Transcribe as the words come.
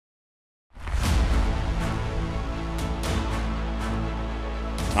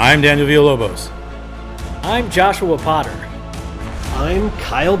I'm Daniel Villalobos. I'm Joshua Potter. I'm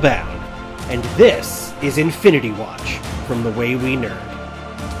Kyle Bound, and this is Infinity Watch from The Way We Nerd.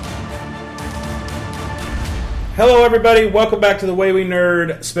 Hello, everybody. Welcome back to The Way We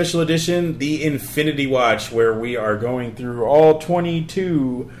Nerd Special Edition, the Infinity Watch, where we are going through all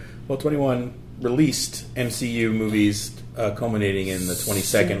 21 released MCU movies, culminating in the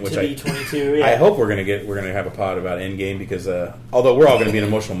 22nd, which I hope we're gonna have a pod about Endgame, because although we're all gonna be an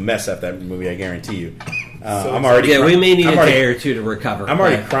emotional mess after that movie, I guarantee you. We may need a day or two to recover. I'm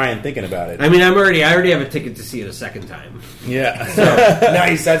already crying thinking about it. I mean, I already have a ticket to see it a second time. Yeah, so,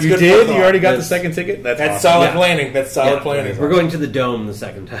 nice. That's you good. Did you already got the second ticket? That's awesome. Solid planning. That's solid planning. We're going to the Dome the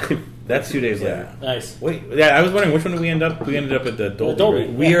second time. That's 2 days later. Nice. Wait, yeah, I was wondering which one did we end up? We ended up at the Dolby.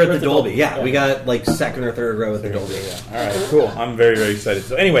 Right? We are at the Dolby. Yeah, we got like second or third row at the Dolby. All right, cool. I'm very, very excited.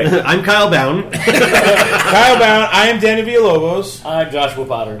 So anyway, I'm Kyle Bound. Kyle Bound. I am Danny Villalobos. I'm Joshua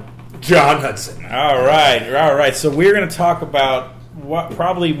Potter. John Hudson. All right. So we're going to talk about what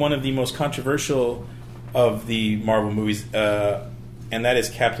probably one of the most controversial of the Marvel movies, and that is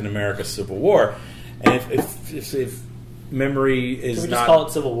Captain America: Civil War. And if memory is Can we not, just call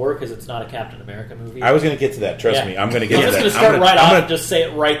it Civil War because it's not a Captain America movie? I was going to get to that. Trust me, I'm going to get to that. I'm just going to start off and just say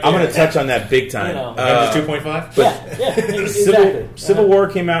it right there. I'm going to touch on that big time. Avengers 2.5? Exactly. Civil War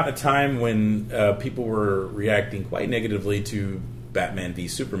came out at a time when people were reacting quite negatively to Batman v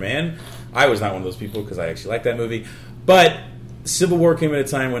Superman. I was not one of those people because I actually like that movie. But Civil War came at a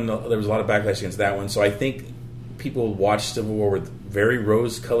time when there was a lot of backlash against that one. So I think people watched Civil War with very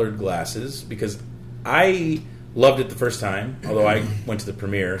rose-colored glasses, because I loved it the first time, although I went to the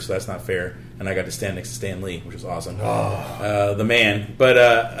premiere, so that's not fair. And I got to stand next to Stan Lee, which was awesome. The man.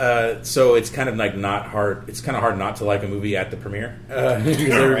 But so it's kind of like not hard. It's kind of hard not to like a movie at the premiere because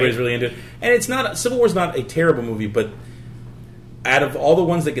everybody's really into it. And it's not, Civil War's not a terrible movie, but out of all the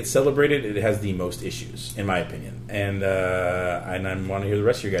ones that get celebrated, it has the most issues, in my opinion. And I want to hear the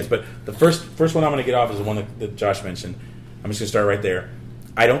rest of you guys. But the first one I'm going to get off is the one that Josh mentioned. I'm just going to start right there.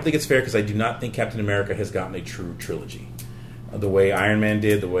 I don't think it's fair because I do not think Captain America has gotten a true trilogy. The way Iron Man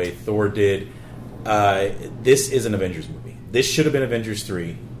did, the way Thor did. This is an Avengers movie. This should have been Avengers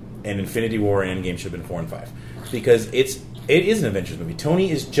 3, and Infinity War and Endgame should have been 4 and 5. Because it is an Avengers movie. Tony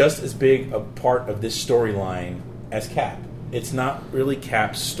is just as big a part of this storyline as Cap. It's not really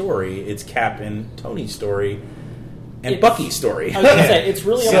Cap's story. It's Cap and Tony's story and Bucky's story. I was going to say, it's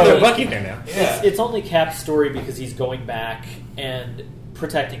really only Bucky there now. It's only Cap's story because he's going back and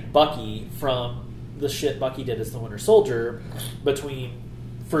protecting Bucky from the shit Bucky did as the Winter Soldier between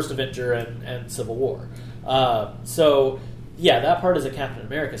First Avenger and Civil War. So that part is a Captain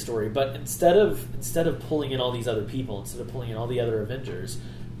America story. But instead of pulling in all these other people, instead of pulling in all the other Avengers,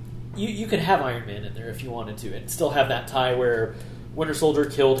 you could have Iron Man in there if you wanted to, and still have that tie where Winter Soldier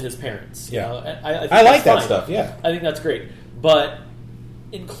killed his parents. Yeah, you know? I think I like that fine. stuff. Yeah, I think that's great. But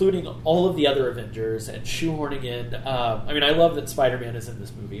including all of the other Avengers and shoehorning in, I love that Spider-Man is in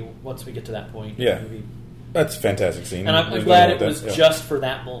this movie. Once we get to that point, in the movie. That's a fantastic scene, and I'm glad it was just for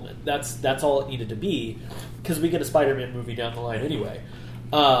that moment. That's all it needed to be, because we get a Spider-Man movie down the line anyway.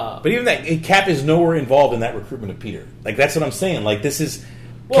 But even that, Cap is nowhere involved in that recruitment of Peter. Like, that's what I'm saying. Like, this is.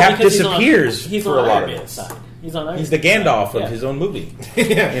 Well, Cap disappears he's for on a lot Iron of Man's it. side. He's on Iron He's the Man's Gandalf side. of his own movie.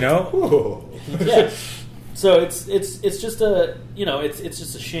 Yeah. You know? Yeah. So it's just a it's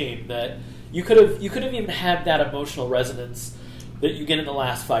just a shame that you could have even had that emotional resonance that you get in the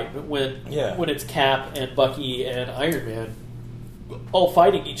last fight when it's Cap and Bucky and Iron Man all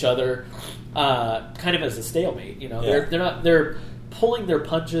fighting each other, kind of as a stalemate. You know, they're pulling their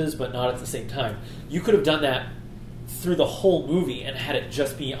punches, but not at the same time. You could have done that through the whole movie and had it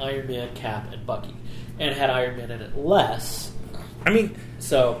just be Iron Man, Cap, and Bucky, and had Iron Man in it less. I mean,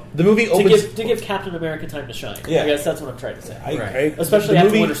 so the movie opens to give Captain America time to shine. Yeah. I guess that's what I'm trying to say. the Especially after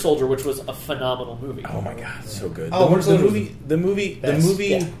movie, Winter Soldier, which was a phenomenal movie. Oh my god, so good. Oh, the movie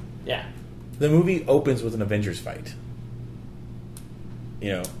Yeah. The movie opens with an Avengers fight.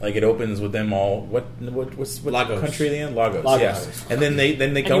 You know, like it opens with them all. What Lagos. country are they in? Lagos. Lagos. Yeah. And then they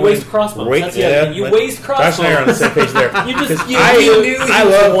And go you waste in, crossbones. That's the other thing. You waste Josh and I are on the same page there. You just I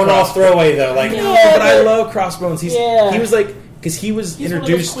love one-off throwaway though. Like, Yeah. No, but I love crossbones. He was like, because he was He's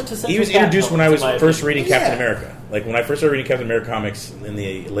introduced. one of those He was quintessential introduced when I was Batmans, in my first opinion. reading Captain America. Like when I first started reading Captain America comics in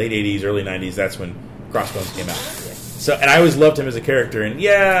the late '80s, early '90s. That's when Crossbones came out. So, and I always loved him as a character. And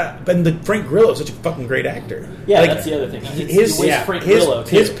but Frank Grillo is such a fucking great actor. Yeah, like, that's the other thing. His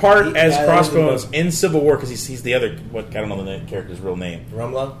part as Yeah, Crossbones in Civil War, because he's the other. I don't know the character's real name.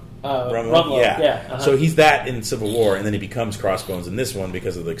 Rumlow? Rumlow. Yeah. Uh-huh. So he's that in Civil War, and then he becomes Crossbones in this one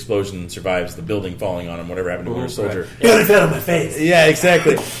because of the explosion, survives the building falling on him, whatever happened to Winter Soldier. Blood fell on my face. Yeah,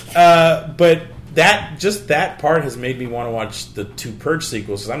 exactly. But that part has made me want to watch the 2 Purge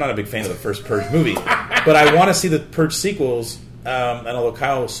sequels, because I'm not a big fan of the first Purge movie. But I want to see the Purge sequels, and although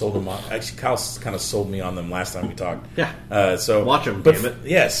Kyle sold them on... Actually, Kyle kind of sold me on them last time we talked. Yeah. So watch them, but damn it.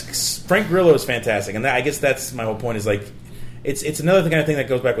 Yes, Frank Grillo is fantastic, and I guess that's my whole point, is like... It's another kind of thing that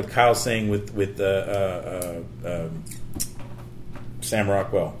goes back with Kyle saying with Sam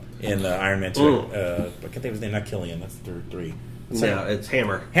Rockwell in Iron Man 2. I can't think of his name. Not Killian. That's the 3. No, it's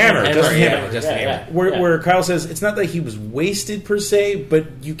Hammer. Justin yeah, Hammer. Justin Hammer. Where Kyle says it's not that he was wasted per se, but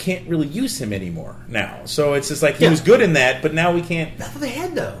you can't really use him anymore now. So it's just like he was good in that, but now we can't. I thought they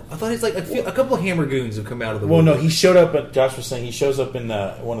had though. I thought it's like a couple of Hammer goons have come out of the. Well, no, he showed up. But Josh was saying he shows up in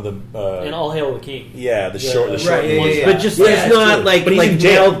one of the. In All Hail the King. Yeah, the short ones. But just Yeah, it's not true. like But he's like in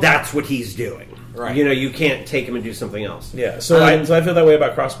jail. now that's what he's doing. Right. You know, you can't take him and do something else. Yeah, so I feel that way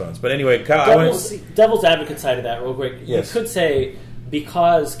about Crossbones. But anyway, Kyle, Devil's advocate side of that, real quick. Yes. You could say,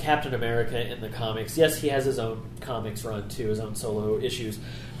 because Captain America in the comics, yes, he has his own comics run too, his own solo issues,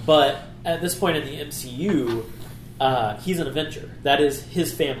 but at this point in the MCU, he's an Avenger. That is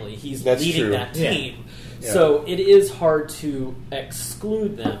his family. He's leading that team. Yeah. So it is hard to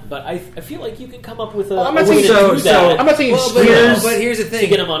exclude them, but I feel like you can come up with a I'm not way saying to do that. I'm not saying but here's the thing. To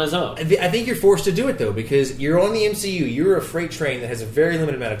get him on his own. I think you're forced to do it though, because you're on the MCU. You're a freight train that has a very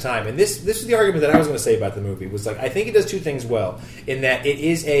limited amount of time. And this is the argument that I was going to say about the movie. Was like, I think it does 2 things well. In that it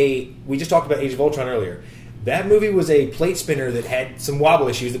is we just talked about Age of Ultron earlier. That movie was a plate spinner that had some wobble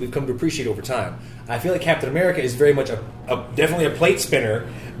issues that we've come to appreciate over time. I feel like Captain America is very much definitely a plate spinner,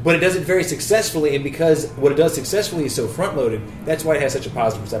 but it does it very successfully, and because what it does successfully is so front-loaded, that's why it has such a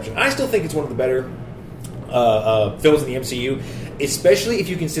positive reception. I still think it's one of the better films in the MCU, especially if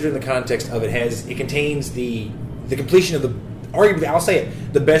you consider in the context of it contains the completion of arguably, I'll say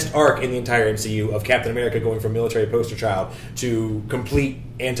it, the best arc in the entire MCU of Captain America going from military poster child to complete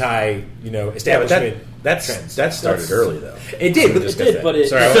establishment. That started early though. It did,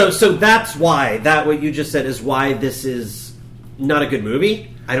 so that's why what you just said is why this is not a good movie.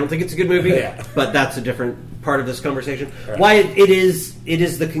 I don't think it's a good movie, but that's a different part of this conversation. Right. Why it is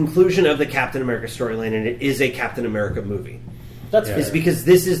the conclusion of the Captain America storyline, and it is a Captain America movie. It's because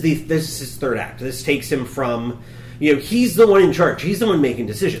this is his third act. This takes him from, he's the one in charge. He's the one making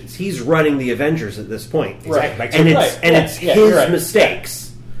decisions. He's running the Avengers at this point, right? It's his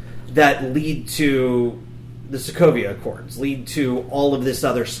mistakes that lead to the Sokovia Accords, lead to all of this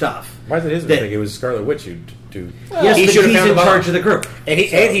other stuff. Why is it his mistake? It was Scarlet Witch who. Yes, he but he's in charge of the group, and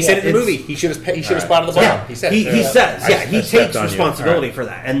he said it in the movie. He should have spotted the bomb. Yeah, he said he takes responsibility right. for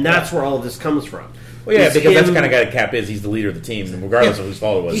that, and that's where all of this comes from. Well, yeah, because that's the kind of guy Cap is. He's the leader of the team, regardless of whose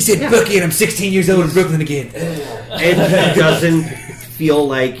fault it was. He said, "Bucky, and I'm 16 years old in Brooklyn again." And he doesn't feel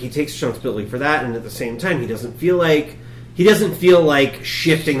like he takes responsibility for that, and at the same time, he doesn't feel like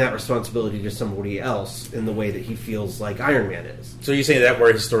shifting that responsibility to somebody else in the way that he feels like Iron Man is. So you saying that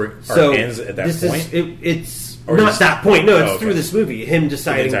where his story arc ends at that point? It's not that point. No, it's through this movie. Him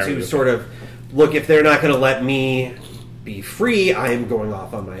deciding to sort of look, if they're not going to let me be free, I am going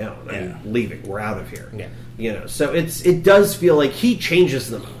off on my own. I'm leaving. We're out of here. Yeah. So it does feel like he changes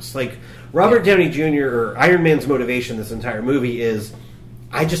the most. Like Robert Downey Jr. or Iron Man's motivation this entire movie is,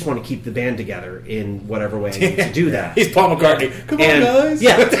 I just want to keep the band together in whatever way I need to do that. He's Paul McCartney. Come on, guys.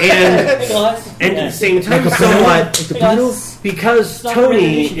 Yeah, and at the same time, somewhat because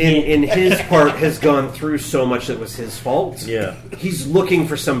Tony in his part has gone through so much that was his fault. Yeah, he's looking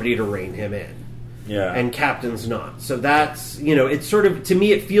for somebody to rein him in. Yeah, and Captain's not. So that's it's sort of, to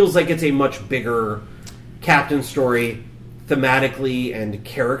me, it feels like it's a much bigger Captain story, thematically and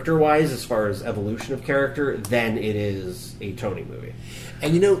character-wise, as far as evolution of character, than it is a Tony movie.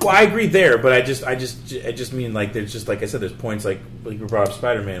 And well, I agree there, but I just mean like there's just, like I said, there's points like we brought up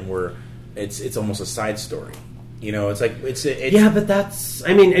Spider-Man where it's almost a side story. It's like it's yeah, but that's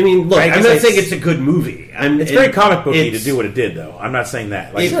I mean look, I'm not saying it's a good movie. It's very comic booky to do what it did, though. I'm not saying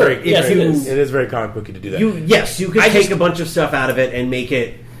that. Like, it is very comic booky to do that. You could take a bunch of stuff out of it and make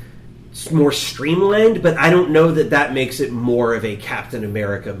it more streamlined, but I don't know that makes it more of a Captain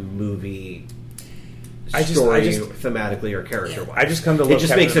America movie. Thematically or character-wise. I just come to love it just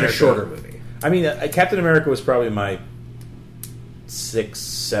Captain makes America. it a shorter movie. I mean, Captain America was probably my 6th,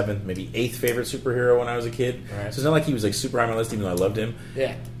 7th, maybe 8th favorite superhero when I was a kid. Right. So it's not like he was like super high on my list, even though I loved him.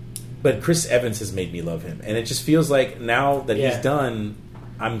 Yeah. But Chris Evans has made me love him, and it just feels like now that he's done,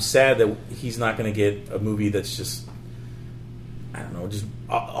 I'm sad that he's not going to get a movie that's just, I don't know, just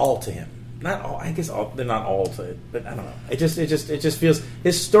all to him. not all. I guess they're not all to it, but I don't know. It just feels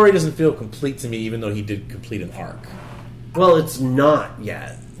his story doesn't feel complete to me, even though he did complete an arc. Well, it's not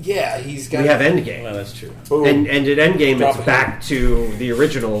yet. Yeah, he's got. We have Endgame. Well, that's true. And at Endgame, Drop it's it. back to the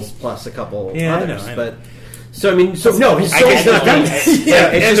originals plus a couple others. I know. But so I mean, so no, his I story's guess not done.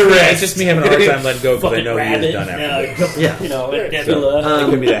 it's just me having a hard time letting go because I know he is done after this. Yeah. You know, So, Nebula. it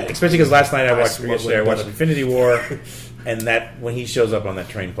could be that, especially because last night I watched smuggling Infinity War, and that when he shows up on that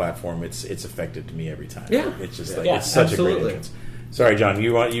train platform, it's affected to me every time. Yeah. It's just like Yeah, it's such a great absolutely. entrance. Sorry, John.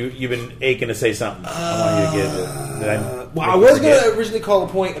 You've been aching to say something. I want you to get it. Did Well, I was going to originally call a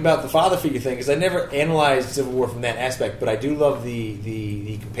point about the father figure thing because I never analyzed Civil War from that aspect, but I do love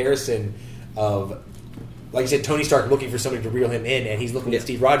the comparison of, like you said, Tony Stark looking for somebody to reel him in, and he's looking at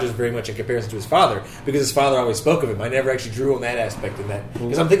Steve Rogers very much in comparison to his father because his father always spoke of him. I never actually drew on that aspect in that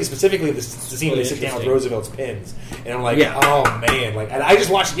because I'm thinking specifically of the scene where they sit down with Roosevelt's pins, and I'm like, oh man, like and I just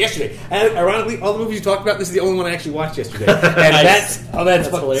watched it yesterday. And ironically, all the movies you talked about, this is the only one I actually watched yesterday, and that's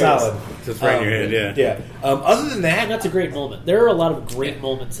fucking hilarious. solid. Just right in your head, yeah. Other than that, And that's a great moment. There are a lot of great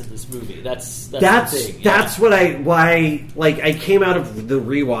moments in this movie. That's the thing. That's what I came out of the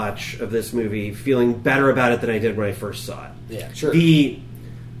rewatch of this movie feeling better about it than I did when I first saw it. Yeah, sure. The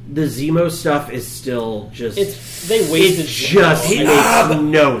Zemo stuff is still just they wasted. it just makes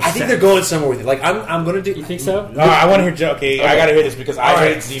no sense. I think they're going somewhere with it. Like I'm going to do. You think so? No, I want to hear. Okay, I got to hear this because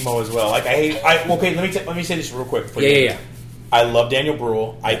I hate Zemo as well. Like okay, let me say this real quick. Yeah. I love Daniel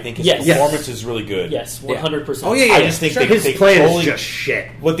Bruhl. I think his performance is really good. Yes, 100%. Oh yeah. I just think his they plan totally, is just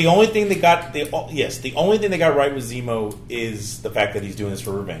shit. But the only thing they got, the only thing they got right with Zemo is the fact that he's doing this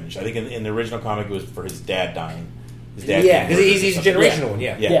for revenge. I think in the original comic it was for his dad dying. His dad, because he's a generational one.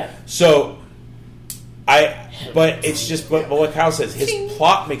 Yeah. So, but it's just, but like Kyle says, his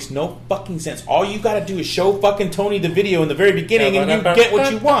plot makes no fucking sense. All you got to do is show fucking Tony the video in the very beginning, and you get what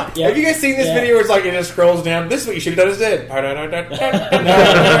you want. Yeah. Have you guys seen this video where it's like it just scrolls down? This is what you should have done instead.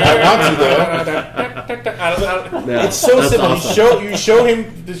 It's so That's simple. awesome. You show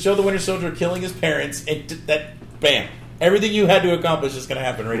him to show the Winter Soldier killing his parents, and that bam. Everything you had to accomplish is going to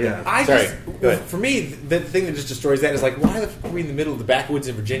happen right there. For me, the thing that just destroys that is like, why the fuck are we in the middle of the backwoods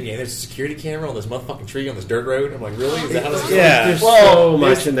in Virginia and there's a security camera on this motherfucking tree on this dirt road? I'm like, really? Is that how this is? Yeah. There's so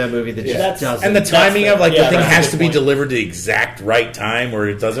much in that movie that just doesn't. And the timing of the thing that's has a to good be point. delivered to the exact right time, or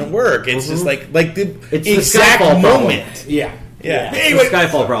it doesn't work. It's just like the It's the exact Skyfall problem. moment. Yeah. Yeah. Anyway, the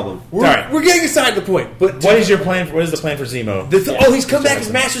Skyfall problem. we're getting aside the point. But What is your plan? What is the plan for Zemo? he's come back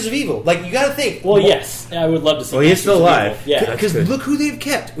as Masters of Evil. Like, you got to think. Well, yes. I would love to see Well, he is still Masters of alive. Evil. Yeah. Because look who they've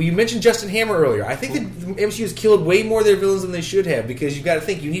kept. Well, you mentioned Justin Hammer earlier. I think the MCU has killed way more of their villains than they should have because you've got to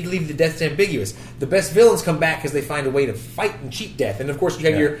think you need to leave the deaths ambiguous. The best villains come back because they find a way to fight and cheat death. And of course,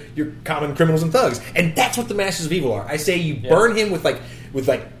 you have your common criminals and thugs. And that's what the Masters of Evil are. I say you burn him with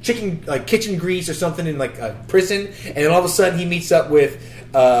kitchen grease or something in like a prison, and then all of a sudden he meets up with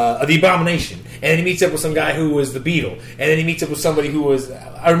the Abomination, and then he meets up with some guy who was the Beetle, and then he meets up with somebody who was,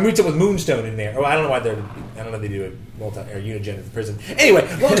 or meets up with Moonstone in there. Oh, I don't know why they do it Unigen at the prison. Anyway,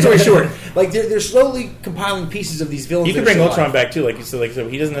 long story short, like they're slowly compiling pieces of these villains. You can bring Ultron back too, like you said. Like so,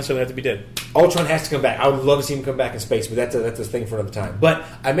 he doesn't necessarily have to be dead. Ultron has to come back. I would love to see him come back in space, but that's a thing for another time. But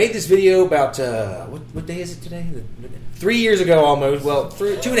I made this video about what day is it today? 3 years ago, almost. Well,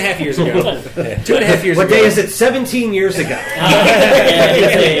 2.5 years ago. 2.5 years What ago. day is it? 17 years ago.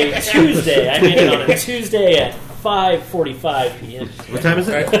 It's a Tuesday. I made it on a Tuesday at 5:45 p.m. What time is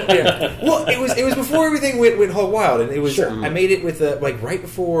it? Right? Yeah. Well, it was before everything went hog wild, and it was. I made it with right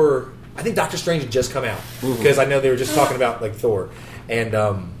before. I think Doctor Strange had just come out because I know they were just talking about like Thor, and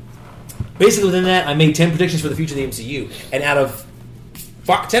basically within that, I made 10 predictions for the future of the MCU, and out of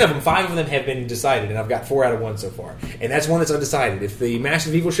 10 of them, 5 of them have been decided, and I've got 4 out of 1 so far, and that's one that's undecided. If the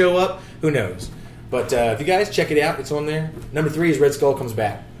Masters of Evil show up, who knows? But if you guys check it out, it's on there. Number 3 is Red Skull comes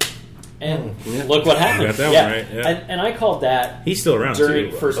back. And look what happened. You got that one right, yeah. And I called that. He's still around during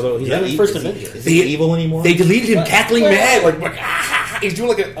too. first. Although he's during not first evil. Avenger. Is he evil anymore? They deleted him cackling mad, like he's doing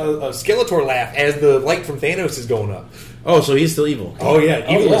like a Skeletor laugh as the light from Thanos is going up. Oh, so he's still evil. Oh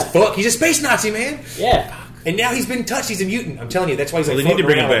yeah, evil yeah. as fuck. He's a space Nazi, man. Yeah. And now he's been touched. He's a mutant. I'm telling you, that's why he's like. Well, they need to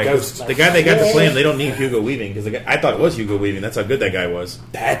bring him floating back. around like ghosts. The guy they got to play him, they don't need Hugo Weaving because I thought it was Hugo Weaving. That's how good that guy was.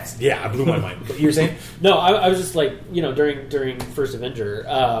 I blew my mind. But you were saying? No, I was just like, during First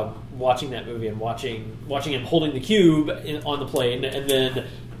Avenger, watching that movie and watching him holding the cube on the plane and then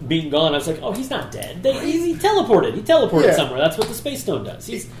being gone. I was like, oh, he's not dead. He teleported. He teleported somewhere. That's what the Space Stone does.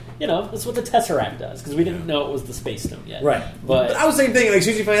 that's what the Tesseract does, because we didn't know it was the Space Stone yet. Right. But I was the same thing. Like, as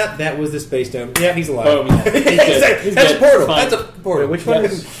soon as you find out that was the Space Stone, yeah, he's alive. Boom, yeah. He's good. He's That's a good. portal. Fine. That's a portal. Which one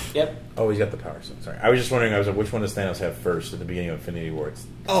Yep. is? Yep. Oh, he's got the power stone. Sorry, I was just wondering. I was like, which one does Thanos have first at the beginning of Infinity War? It's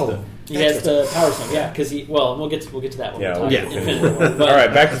He has the Power Stone, yeah, because we'll get to that when Yeah, we talk yeah. Infinity War. But, all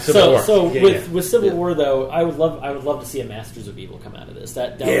right, back to Civil War. So Yeah, with Civil War though, I would love to see a Masters of Evil come out of this.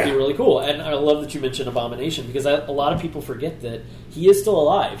 That would be really cool. And I love that you mentioned Abomination, because a lot of people forget that he is still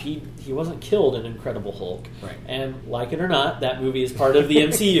alive. He wasn't killed in Incredible Hulk, Right. and like it or not, that movie is part of the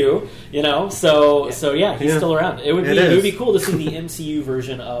MCU. So he's still around. It would be cool to see the MCU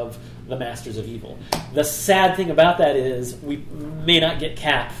version of the Masters of Evil. The sad thing about that is we may not get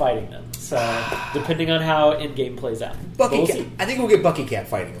Cap fighting them. So depending on how Endgame plays out, Bucky. we'll Cap. see. I think we'll get Bucky Cap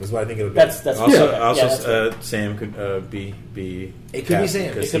fighting. Is what I think it'll be. That's Also, that's right. Sam could be. It could be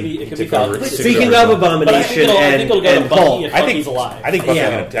Sam. because It could be took Falcon. over- Speaking took of over. But I Abomination think it'll go to and Bucky Hulk, if I think Bucky's alive. I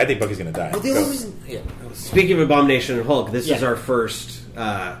think Bucky's gonna die. Well, the only reason, speaking of Abomination and Hulk, this is Yeah. our first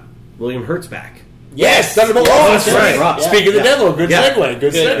William Hurt's back. Yes, Thunderbolt Yeah, Ross. that's right. Yeah. Speaking of the devil, good Yeah. segue.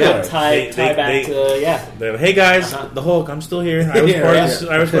 Good Good. segue. Tie They- back they- to They're like, hey guys, Uh-huh. the Hulk, I'm still here. I was part of this.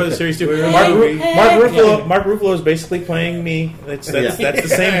 I was part of the series too. Hey, Mark Ruffalo is basically playing me. That's the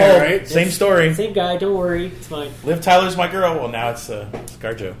same Yeah, Hulk, right. same story. same guy. Don't worry, it's fine. Liv Tyler's my girl. Well, now it's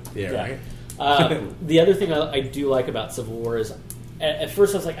ScarJo. Yeah, Yeah. right. The other thing I do like about Civil War is, at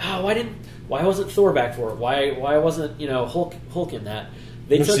first I was like, why wasn't Thor back for it? Why wasn't Hulk in that?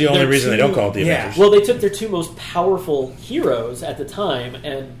 That's the only reason they don't call it the Avengers. Well, they took their two most powerful heroes at the time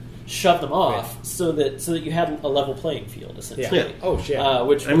and shoved them off so that you had a level playing field essentially. Yeah. Oh shit.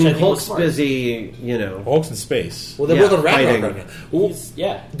 Which I I mean, think was Hulk's smart. busy, Hulk's in space. Well, they're Yeah, both on Ragnarok fighting. right now. Well,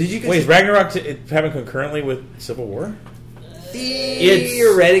 Yeah. did you guys Wait, is Ragnarok it happened concurrently with Civil War?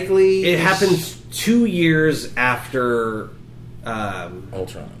 theoretically It happens 2 years after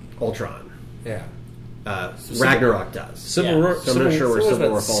Ultron. Yeah. Ragnarok does. Civil Yeah. War. So I'm not sure where Civil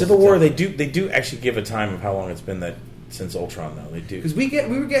War falls. Civil War. exactly. They do actually give a time of how long it's been since Ultron. Though they do. Because we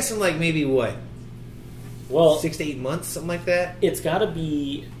were guessing like maybe what Well, 6 to 8 months, something like that. it's got to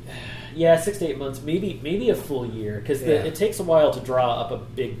be 6 to 8 months, maybe a full year, because Yeah. it takes a while to draw up a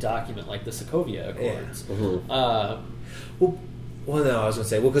big document like the Sokovia Accords. Well, no, I was going to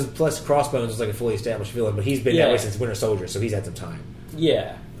say because plus Crossbones is like a fully established villain, but he's been that Yeah. way since Winter Soldier, so he's had some time.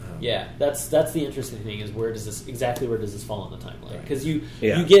 Yeah, that's the interesting thing is where does this fall in the timeline? Right. Because you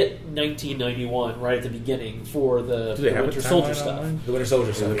Yeah. get 1991 right at the beginning for the Do they have Winter a Soldier timeline stuff. online? The Winter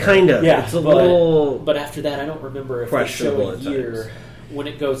Soldier stuff. Kind of. Yeah, It's a but, little. but after that, I don't remember if they show questionable a at year times. when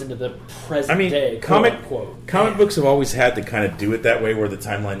it goes into the present I mean, day. comic quote. books have always had to kind of do it that way, where the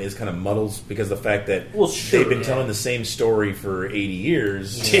timeline is kind of muddled because of the fact that Well, sure, they've been yeah. telling the same story for 80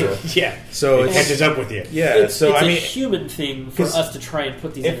 years. Yeah. So It it's, catches up with you. yeah. It's, so it's I a mean, human thing for 'cause us to try and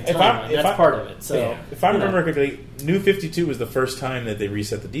put these if- in the if I'm- timeline. if That's I- part of it. So yeah. If I remember correctly, New 52 was the first time that they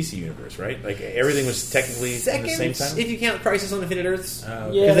reset the DC universe, right? Like everything was technically Second, at the same time. if you count Crisis on Infinite Earths. Yeah,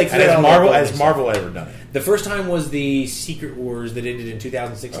 they that's And cleared has all Marvel that has stuff. Marvel ever done it? The first time was the Secret Wars that ended in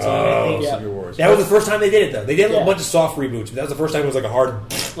 2016. I Oh, think. Yeah. Secret Wars. That was the first time they did it, though. They did a Yeah. bunch of soft reboots, but that was the first time it was like a hard.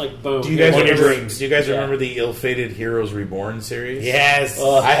 like boom. Do you guys On your remember? dreams. Do you guys Yeah. remember the ill-fated Heroes Reborn series? Yes.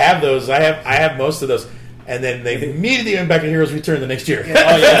 I have those. I have most of those. And then they immediately went back to Heroes Return the next year. Oh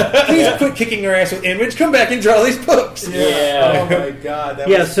yeah. Please quit kicking our ass with Image. Come back and draw these books. Yeah. Oh my god. That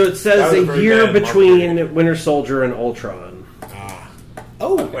Yeah, was, so it that says was a very year bad between marketing. Winter Soldier and Ultron,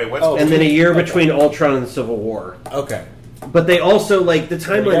 Oh, Wait, what's Oh, and then a year Okay. between Ultron and Civil War. okay. But they also the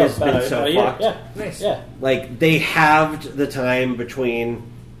timeline has About been a so year. fucked. Yeah. Nice. Yeah. Like they halved the time between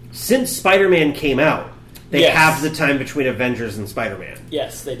since Spider-Man came out. They Yes. halved the time between Avengers and Spider-Man.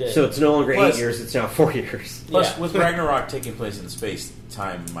 Yes, they did. So it's no longer Plus- 8 years; it's now 4 years. Plus, Yeah. with Ragnarok taking place in space,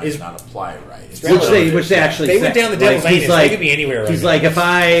 time might Is- not apply, right? It's Which they actually They said. went down the devil's he's anus. They could be anywhere right He's now. like, if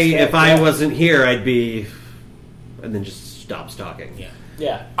I Yeah. wasn't here, I'd be, and then just stops talking. Yeah.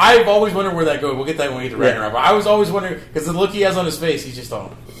 yeah. I've always wondered where that goes. We'll get that when we get to Ragnarok. But I was always wondering because the look he has on his face, he's just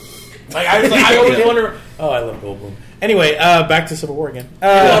all like I always wonder. Oh, I love Goldblum. Anyway, back to Civil War again.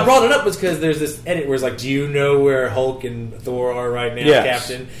 Well, I brought it up was because there's this edit where it's like, do you know where Hulk and Thor are right now, Yes.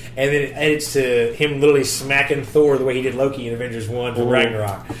 Captain? And then it edits to him literally smacking Thor the way he did Loki in Avengers 1 from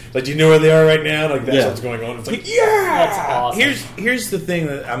Ragnarok. Like, do you know where they are right now? Like, that's Yeah. what's going on. It's like, That's awesome. Here's the thing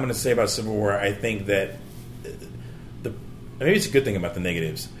that I'm going to say about Civil War. I think that maybe it's a good thing about the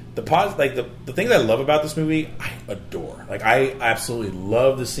negatives. The thing that I love about this movie, I adore. Like I absolutely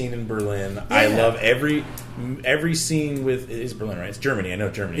love the scene in Berlin. I love every scene with it's Berlin, right? It's Germany. I know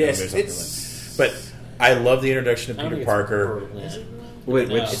Germany. Yes, I know it's- Berlin. But I love the introduction of I don't Peter think it's Parker. Berlin. Which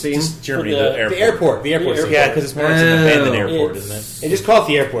No. scene? Just Germany, For the airport. The airport. Yeah, because it's more it's an abandoned airport, It's- isn't They just call it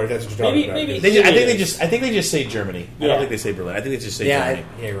the airport. If that's what you're talking about. Maybe- it? I think they just say Germany. I Yeah. don't think they say Berlin. I think they just say Yeah, Germany.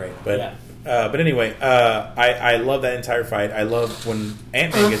 you're right. But anyway, I love that entire fight. I love when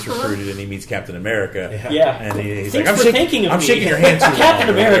Ant-Man gets recruited and he meets Captain America. Yeah. And he's Thanks like, for thinking of I'm me. shaking your hand too long," Captain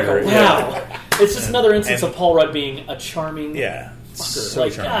or America. whatever. Wow. It's just another instance And- of Paul Rudd being a charming Yeah. fucker. So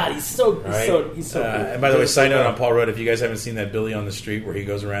like charming. God, he's so Right? cool. And by the way, side note on Paul Rudd, if you guys haven't seen that Billy on the Street where he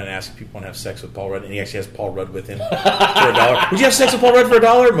goes around and asks if people want to have sex with Paul Rudd, and he actually has Paul Rudd with him for $1. Would you have sex with Paul Rudd for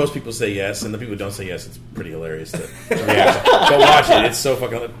 $1? Most people say yes, and the people who don't say yes, it's pretty hilarious to react. Go watch it. It's so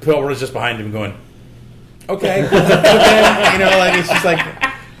fucking... Paul Rudd's just behind him going, okay. Okay. You know, like, it's just like...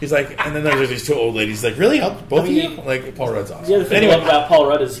 He's like, and then there's these two old ladies like, really? Both of you? Like, Paul Rudd's awesome. The other thing Anyway. I love about Paul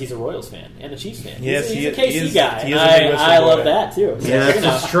Rudd is he's a Royals fan and a Chiefs fan. Yes, he's a he KC is- guy. he and is a Midwestern I love boy. that too. So, Yeah, you that's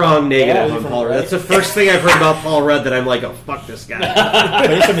know. a strong negative Yeah, on Paul Rudd. right. That's the first thing I've heard about Paul Rudd that I'm like, oh, fuck this guy.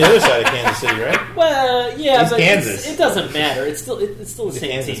 But he's from the other side of Kansas City, right? Well, yeah, He's but Kansas. it doesn't matter. It's still the same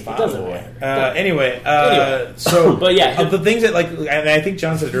Kansas team. It Five doesn't boy. matter. Anyway, Anyway. so But yeah, the things that and I think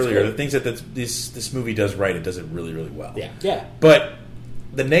John said it earlier, great. the things that this movie does right, it does it really, really well. Yeah. But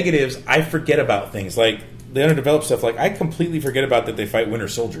the negatives, I forget about things like the underdeveloped stuff. Like I completely forget about that they fight Winter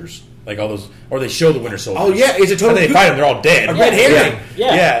Soldiers, like all those, or they show the Winter Soldiers. Oh, yeah, it's a total- And they fight them; they're all dead. A red herring.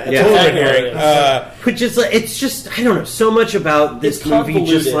 Yeah. yeah, total red herring. Exactly. Which is, like, it's just, I don't know, so much about this It's movie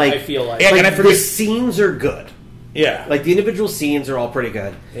just convoluted, like... I feel like. Yeah, like and I the forget- scenes are good. Yeah, Like, the individual scenes are all pretty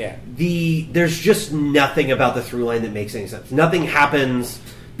good. Yeah. There's just nothing about the through line that makes any sense. Nothing happens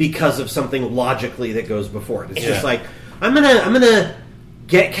because of something logically that goes before it. It's just Yeah. like, I'm gonna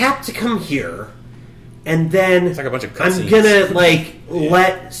get Cap to come here, and then It's like a bunch of I'm cutscenes. gonna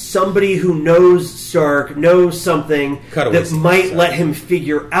let somebody who knows Stark know something Cutaway that scenes, might so. let him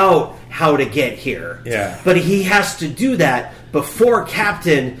figure out how to get here. Yeah. But he has to do that before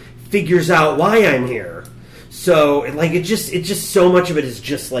Captain figures out why I'm here. So, like, it just so much of it is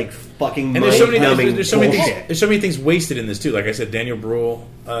just like fucking and there's so many mind-numbing there's so many bullshit. things, there's so many things wasted in this too. Like I said, Daniel Bruhl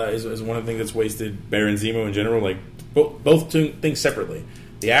is one of the things that's wasted. Baron Zemo in general, like both two things separately,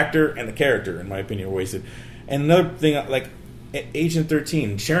 the actor and the character, in my opinion, are wasted. And another thing, like Agent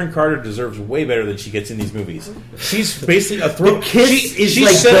 13, Sharon Carter deserves way better than she gets in these movies. She's basically a throw. The kiss is she's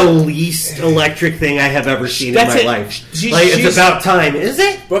like set the up- least electric thing I have ever seen in That's my it. life. She's- Like, it's she's- about time, is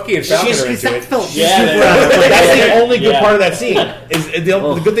it? Bucky and Falcon are into that it. felt Yeah, super that- out of place. That's the only good Yeah. part of that scene. Is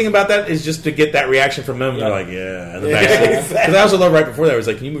the good thing about that is just to get that reaction from them. They're like, yeah, and the back seat. Because I also love right before that. I was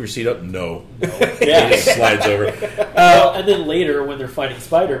like, can you move your seat up? No. Yeah. It just slides over. Well, and then later when they're fighting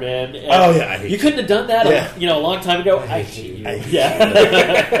Spider-Man, Oh, yeah, I hate you couldn't have done that, Yeah. a long time ago. I hate you. I hate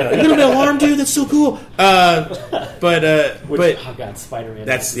Yeah, You know that alarm, dude? That's so cool. But oh god, Spider-Man.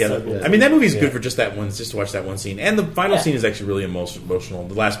 that's is so good. I mean, that movie's good for just that one, just to watch that one scene. And the final scene is actually really emotional.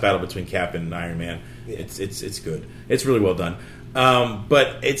 The last battle between Cap and Iron Man, it's good. It's really well done.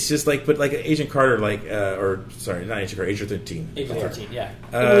 But it's just like, Agent Carter, or sorry, not Agent Carter, Agent 13. Agent 13, yeah.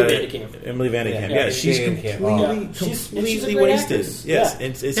 Emily Vandekamp. Yeah, Yeah, she's Emily Vandekamp. completely, Yeah. She's a completely great wasted. actress. Yes, Yeah.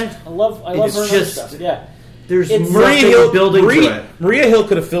 it's I love her It's and other just- stuff. Yeah. There's It's- nothing building to it. Maria Hill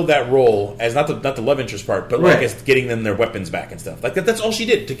could have filled that role as not the love interest part, but like Right. as getting them their weapons back and stuff. Like that's all she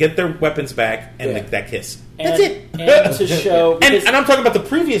did to get their weapons back and Yeah. that kiss. And, That's it. And to show And because- I'm talking about the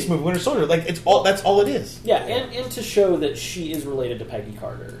previous movie, Winter Soldier. Like that's all it is. yeah, and to show that she is related to Peggy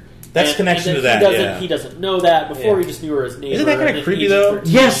Carter. That's connection to that, He doesn't, yeah. he doesn't know that. Before Yeah. he just knew her as neighbor. Isn't that kinda and then creepy, Agent though?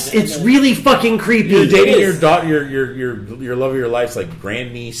 13, Yes, and it's then- really fucking creepy. You're dating is. your daughter, your love of your life's like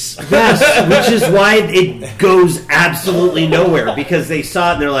grandniece. Yes, which is why it goes absolutely nowhere, because they saw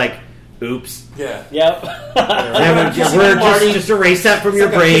it and they're like, oops. Yeah. Yep. We're just erase that from your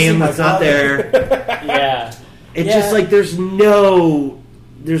like I'm kissing brain. my It's not there. yeah. It's Yeah. just like there's no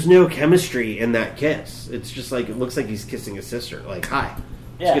chemistry in that kiss. It's just like it looks like he's kissing his sister. Like, hi,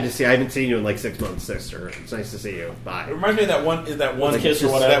 it's Yeah. good to see. I haven't seen you in like 6 months, sister. It's nice to see you. Bye. It reminds me of that one Kiss or just-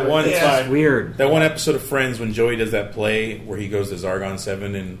 whatever. that one It's It's fine. weird. That one episode of Friends when Joey does that play where he goes to Zargon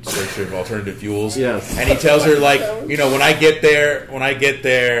 7 in search of alternative fuels. Yes. And he tells her, like, when I get there,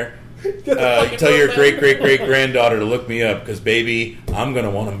 tell your great-great-great-granddaughter to look me up because, baby, I'm going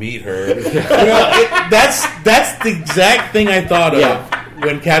to want to meet her. That's the exact thing I thought of. Yeah.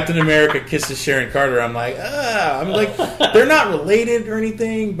 When Captain America kisses Sharon Carter, I'm like, they're not related or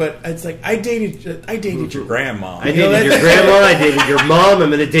anything, but it's like I dated your grandma. I dated your grandma. I dated your mom. I'm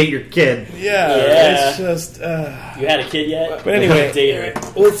going to date your kid. Yeah, Yeah. it's just. You had a kid yet? But anyway, Date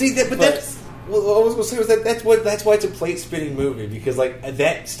her. Well, see, but that's Well, I was going to say was that's why it's a plate spinning movie, because like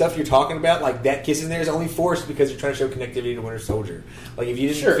that stuff you're talking about, like that kiss in there is only forced because you're trying to show connectivity to Winter Soldier. Like if you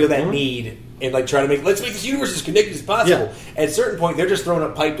didn't feel that need and like try to let's make this universe as connected as possible. At a certain point, they're just throwing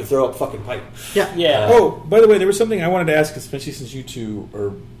up pipe to throw up fucking pipe. Yeah. Oh, by the way, there was something I wanted to ask, especially since you two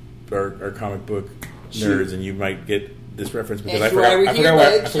are comic book nerds, and you might get this reference because I forgot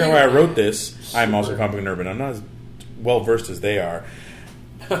why I wrote this. I'm also a comic book nerd, but I'm not as well versed as they are.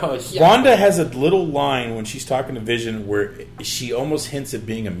 Wanda has a little line when she's talking to Vision where she almost hints at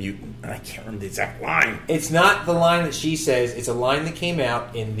being a mutant, and I can't remember the exact line. It's not the line that she says. It's a line that came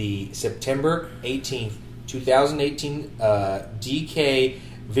out in the September 18th, 2018 DK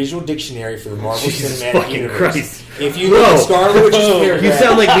Visual Dictionary for the Marvel Cinematic Universe. Christ. If you look at Scarlet Witch's paragraph, you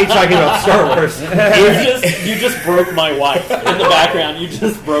sound like me talking about Star Wars. You just broke my wife in the background. You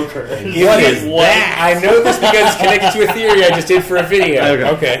just broke her. What is that? I know this because it's connected to a theory I just did for a video.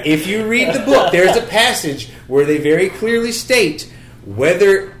 Okay. If you read the book, there's a passage where they very clearly state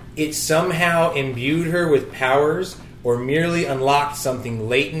whether it somehow imbued her with powers or merely unlocked something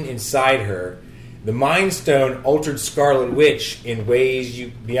latent inside her. The Mind Stone altered Scarlet Witch in ways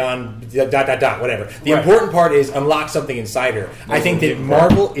beyond ... whatever. The important part is unlock something inside her. I think that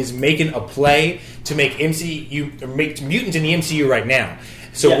Marvel is making a play to make MCU or make mutants in the MCU right now.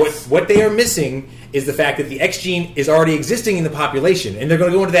 So what they are missing is the fact that the X gene is already existing in the population, and they're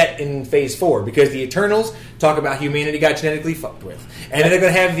going to go into that in Phase 4 because the Eternals talk about humanity got genetically fucked with, and then they're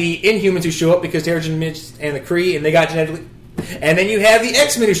going to have the Inhumans who show up because Terrigen Mist and the Kree, and they got genetically. And then you have the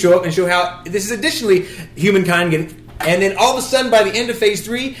X-Men who show up and show how this is additionally humankind getting... And then all of a sudden, by the end of Phase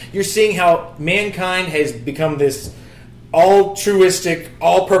 3, you're seeing how mankind has become this altruistic,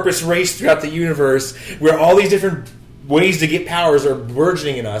 all-purpose race throughout the universe where all these different ways to get powers are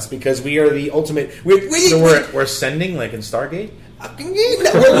burgeoning in us because we are the ultimate... We're ascending like in Stargate?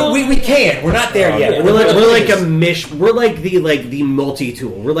 We can. We're not there yet. We're like the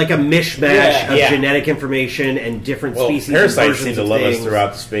multi-tool. We're like a mishmash of genetic information and different species. Parasites seem to love us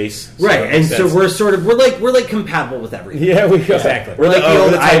throughout the space, right? And so we're like compatible with everything. Yeah, exactly. We're like the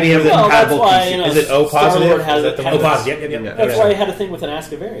old IBM compatible PC. Is it O positive? O positive. Yep. That's why I had a thing with an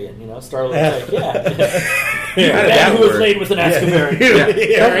Ascavarian. Star-Lord's like, man who was laid with an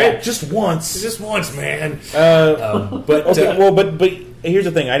Ascavarian. Just once, man. But here's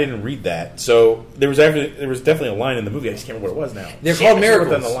the thing: I didn't read that, so there was definitely a line in the movie. I just can't remember what it was now. They're called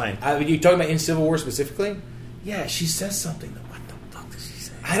miracles. On the line. You talking about in Civil War specifically? Yeah, she says something. What the fuck does she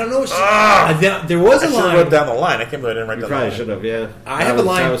say? I don't know. What there was a line. I wrote down the line. I can't believe I didn't write down the line. You probably should have. Yeah, I have a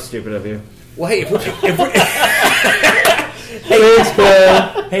line. That was stupid of you. Well, hey, if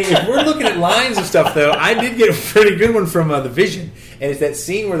we're looking at lines and stuff, though, I did get a pretty good one from The Vision, and it's that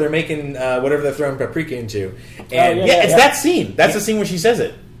scene where they're making whatever they're throwing paprika into. And it's that scene. That's the scene when she says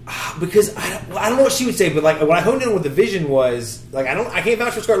it. Because I don't know what she would say, but like what I honed in on with The Vision was like I can't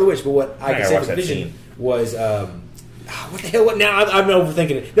vouch for Scarlet Witch, but what I can say with The Vision was what the hell? What now? I'm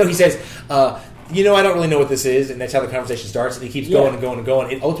overthinking it. No, he says. I don't really know what this is, and that's how the conversation starts, and he keeps going and going and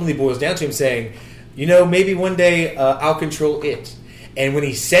going. It ultimately boils down to him saying, maybe one day I'll control it. And when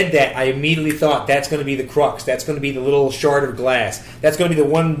he said that, I immediately thought that's going to be the crux. That's going to be the little shard of glass. That's going to be the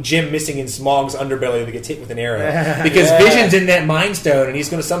one gem missing in Smaug's underbelly that gets hit with an arrow. Because Vision's in that Mind Stone, and he's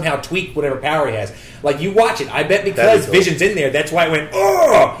going to somehow tweak whatever power he has. Like, you watch it. I bet because Vision's in there, that's why it went,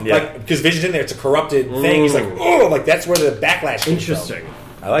 oh! Yeah. Like, because Vision's in there, it's a corrupted thing. He's like, oh! Like, that's where the backlash comes Interesting. from.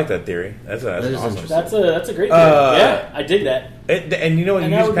 I like that theory. That's awesome. That's a great theory. I dig that. And you know what?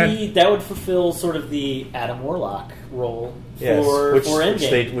 That would fulfill sort of the Adam Warlock role for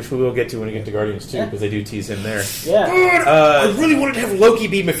Endgame. Which we will get to when we get to Guardians 2, because they do tease him there. Yeah. I really wanted to have Loki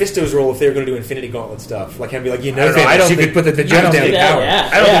be Mephisto's role if they were going to do Infinity Gauntlet stuff. Like, have be like, I don't think could put the gems down in power.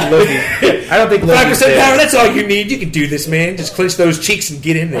 I don't think Loki. 5% power. That's all you need. You can do this, man. Just clench those cheeks and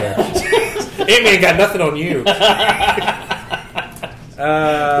get in there. Ant-Man got nothing on you.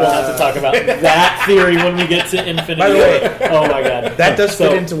 We'll have to talk about that theory when we get to Infinity. By the way, oh my god, that does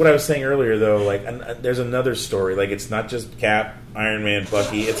fit into what I was saying earlier, though. Like, there's another story. Like, it's not just Cap, Iron Man,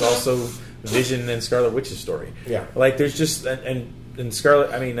 Bucky. It's also Vision and Scarlet Witch's story. Yeah, like there's just and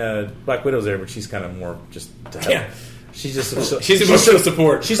Scarlet. I mean, Black Widow's there, but she's kind of more just to help. Yeah. She's just she's emotional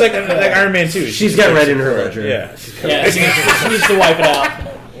support. She's like Iron Man too. She's got red in her ledger. Yeah, she needs to wipe it out.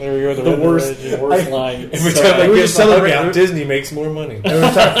 The worst line. Every time we just celebrate, Disney makes more money.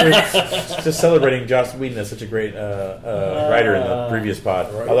 Just celebrating Joss Whedon as such a great writer in the previous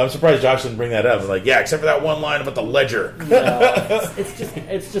pod. Right. Although I'm surprised Josh didn't bring that up. Like, except for that one line about the ledger.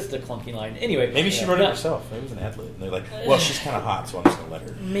 It's just a clunky line. Anyway, maybe she wrote it herself. Maybe it was an ad lib. And they're like, well, she's kind of hot, so I'm just going to let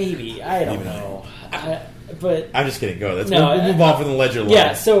her. Maybe. I don't know. But I'm just kidding. Go. We'll move on from the Ledger line.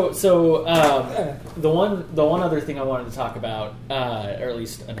 Yeah. So the one other thing I wanted to talk about, or at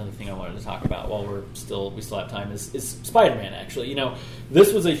least another thing I wanted to talk about while we still have time is Spider-Man. Actually,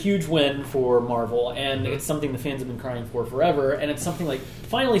 this was a huge win for Marvel, and it's something the fans have been crying for forever. And it's something like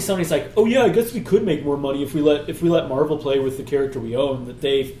finally Sony's like, oh yeah, I guess we could make more money if we let Marvel play with the character we own that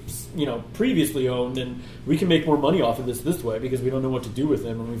they previously owned, and we can make more money off of this way because we don't know what to do with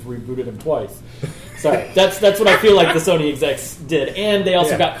him, and we've rebooted him twice. Sorry, that's what I feel like the Sony execs did, and they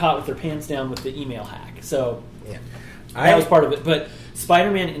also got caught with their pants down with the email hack. So that was part of it. But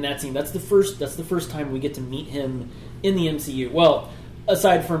Spider-Man in that scene, that's the first time we get to meet him in the MCU. Well,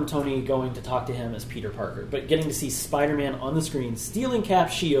 aside from Tony going to talk to him as Peter Parker, but getting to see Spider-Man on the screen stealing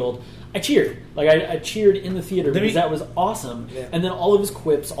Cap's shield, I cheered. Like I cheered in the theater because that was awesome. Yeah. And then all of his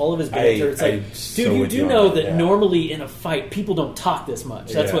quips, all of his banter. It's like, dude, you do know that normally in a fight people don't talk this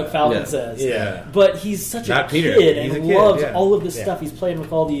much. That's what Falcon says. Yeah. But he's such a kid and loves all of this stuff. He's playing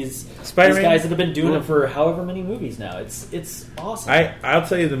with all these guys that have been doing it for however many movies now. It's awesome. I'll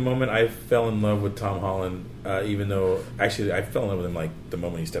tell you the moment I fell in love with Tom Holland. Even though actually I fell in love with him like the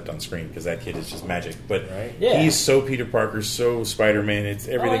moment he stepped on screen because that kid is just magic. But he's so Peter Parker, so Spider-Man. It's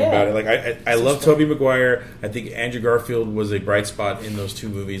everything about it. Like I love Tobey Maguire. I think Andrew Garfield was a bright spot in those two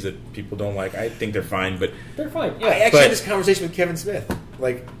movies that people don't like. I think they're fine, but they're fine. Yeah. I actually had this conversation with Kevin Smith.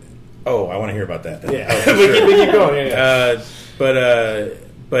 Like, I want to hear about that. Then. Yeah, we keep going.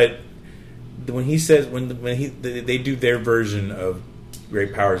 But when he says they do their version of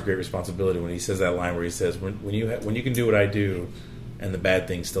great power is great responsibility, when he says that line where he says when you can do what I do and the bad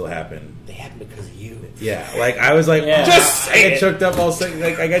things still happen, they happen because of you. Yeah, like I was like just I get choked up all second.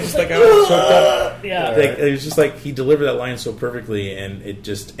 Like I got just like I was choked up. Yeah, like, it was just like he delivered that line so perfectly, and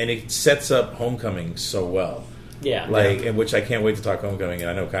it sets up Homecoming so well. Yeah, in which I can't wait to talk Homecoming, and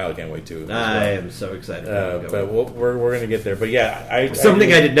I know Kyle can't wait to. I am so excited. But we're going to get there. But yeah, I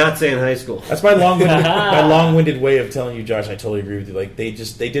did not say in high school. That's my long-winded way of telling you, Josh. I totally agree with you. Like they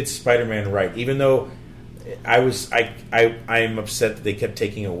did Spider-Man right, even though I'm upset that they kept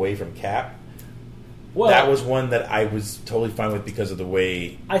taking away from Cap. Well, that was one that I was totally fine with because of the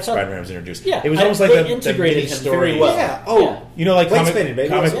way Spider-Man was introduced. Yeah, it was almost like the mini story. Well. Yeah. Like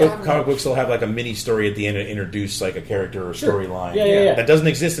comic books will have like a mini story at the end to introduce like a character or storyline. Yeah. That doesn't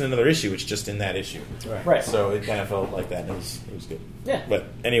exist in another issue. It's just in that issue. Right. So it kind of felt like that. And it was good. Yeah. But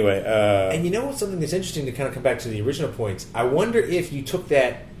anyway, and you know what's something that's interesting to kind of come back to the original points. I wonder if you took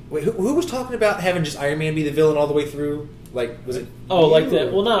that. Wait, who was talking about having just Iron Man be the villain all the way through? Like, was it? Oh, like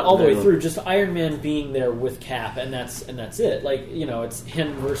that? Well, not all the way through. Just Iron Man being there with Cap, and that's it. Like, it's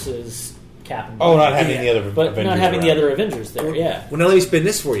him versus Cap. And not having the other, but Avengers not having the other Avengers there. Yeah. Well, now let me spin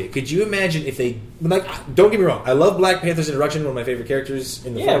this for you. Could you imagine if they don't get me wrong, I love Black Panther's introduction, one of my favorite characters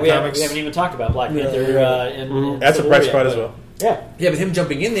in the comics. We haven't even talked about Black Panther. In that's a bright spot as well. Yeah, but him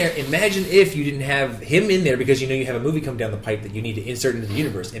jumping in there, imagine if you didn't have him in there because you have a movie come down the pipe that you need to insert into the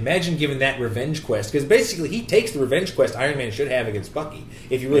universe. Imagine giving that revenge quest, because basically he takes the revenge quest Iron Man should have against Bucky,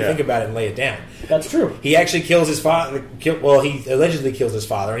 if you really think about it and lay it down. That's true. He actually kills his father, he allegedly kills his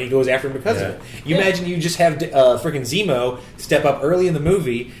father, and he goes after him because of it. Imagine you just have freaking Zemo step up early in the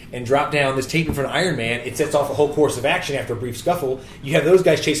movie and drop down this tape in front of Iron Man. It sets off a whole course of action after a brief scuffle. You have those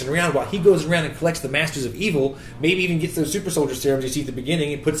guys chasing around while he goes around and collects the Masters of Evil, maybe even gets those super soldier serums you see at the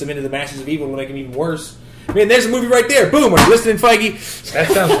beginning and puts them into the Masters of Evil to make them even worse. Man, there's a movie right there. Boom! Are you listening, Feige?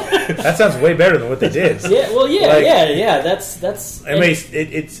 That sounds way better than what they did. That's. I mean,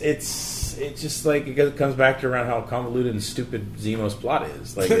 it's just like it comes back to around how convoluted and stupid Zemo's plot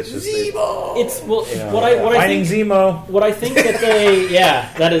is. Like it's just Zemo. Finding Zemo. What I think that they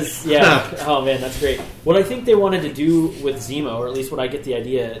that is oh man, that's great. What I think they wanted to do with Zemo, or at least what I get the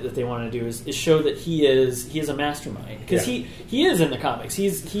idea that they wanted to do, is show that he is a mastermind, because he is in the comics. He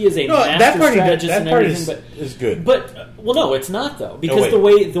is a master strategist and everything. But is good. But no, it's not though, because the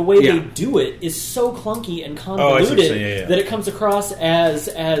way they do it is so clunky and convoluted that it comes across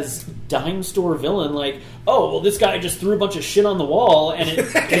as dime store villain, like, this guy just threw a bunch of shit on the wall and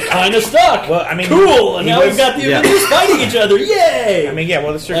it kind of stuck. Well, I mean, cool, and now we've got the Avengers fighting each other. Yay! I mean,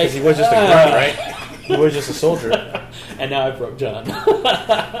 that's true, because he was just a grunt, right? He was just a soldier. And now I broke John. That's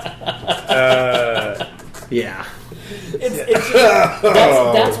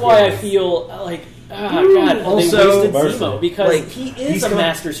why I feel like, God, also, they wasted Zemo, because he is a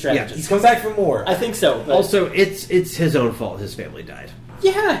master strategist. He's coming back for more. I think so. But also, it's his own fault his family died.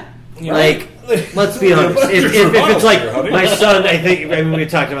 Yeah. Like, let's be honest. If it's like my son, I mean, we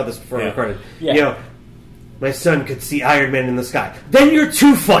talked about this before we recorded. Yeah. My son could see Iron Man in the sky. Then you're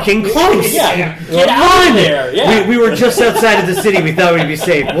too fucking close. Yeah. Get out of there. Yeah. We were just outside of the city. We thought we'd be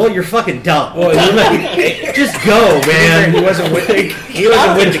safe. Well, you're fucking dumb. Well, Just go, man. He wasn't with the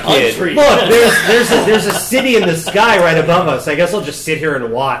kid. Look, there's a city in the sky right above us. I guess I'll just sit here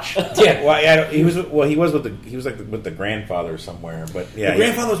and watch. Yeah, well, he was with the grandfather somewhere, but yeah, the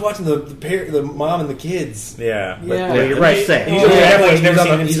grandfather was watching the mom and the kids. Yeah, but Well, you're right. Say He's never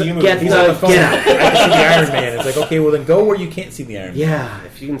seen an MCU movie. get on the phone. out. I can see the Iron Man. It's like, okay, well then go where you can't see the Iron Man. Yeah,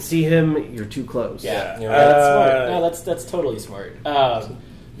 if you can see him, you're too close. Yeah, Yeah. that's smart. No, that's totally smart.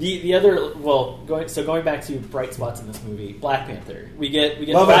 The other going back to bright spots in this movie, Black Panther. We get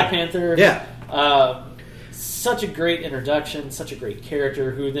Black Panther. Yeah. Such a great introduction, such a great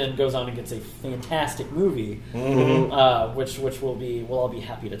character, who then goes on and gets a fantastic movie, which we'll all be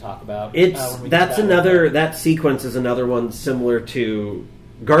happy to talk about. That sequence is another one similar to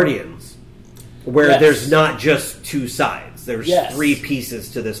Guardians, where there's not just two sides. There's three pieces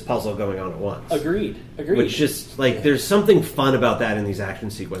to this puzzle going on at once. Agreed. Which just there's something fun about that in these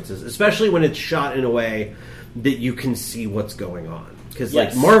action sequences, especially when it's shot in a way that you can see what's going on. Because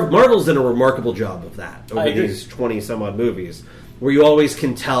Marvel's done a remarkable job of that over these 20 some odd movies, where you always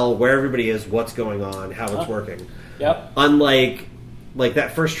can tell where everybody is, what's going on, how it's working. Yep. Unlike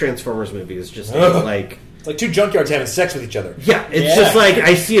that first Transformers movie is just it's like two junkyards having sex with each other. Yeah, it's just like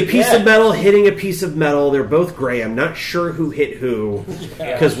I see a piece of metal hitting a piece of metal. They're both gray. I'm not sure who hit who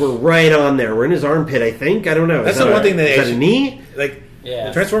because we're right on there. We're in his armpit, I think. I don't know. That's the one thing that is that a knee?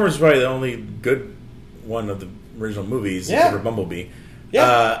 Transformers is probably the only good one of the original movies, except for Bumblebee.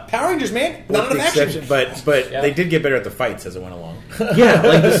 Yeah, Power Rangers, man, not enough action. But they did get better at the fights as it went along. Yeah,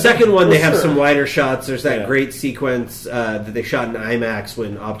 like the second one, they have some wider shots. There's that great sequence that they shot in IMAX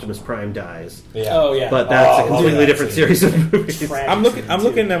when Optimus Prime dies. Yeah. Oh yeah, but that's a completely different series of movies. I'm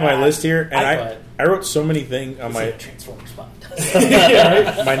looking at my list here, and I wrote so many things on my Transformers spot.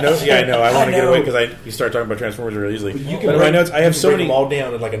 My notes. Yeah, I know. I want to get away because you start talking about Transformers really easily. But in my notes, I have so many them all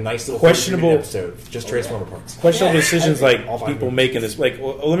down in like a nice little questionable episode, just Transformer parts. Questionable decisions like people making this. Like,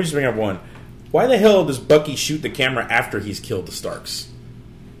 let me just bring up one. Why the hell does Bucky shoot the camera after he's killed the Starks?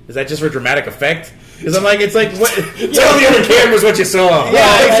 Is that just for dramatic effect? Because it's like what? Tell the other cameras what you saw.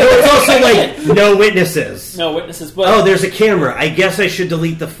 Yeah, so it's also like no witnesses. No witnesses, but there's a camera. I guess I should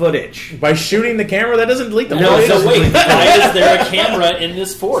delete the footage. By shooting the camera, that doesn't delete the footage. No, so wait, why is there a camera in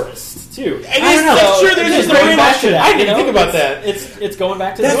this forest too? I don't know. Sure, there's going back to that. I didn't think about that. It's going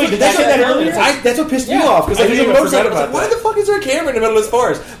back to that's what pissed me off because why the fuck is there a camera in the middle of this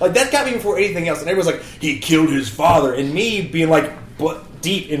forest? Like that got me before anything else, and everyone's like, he killed his father, and me being like, but.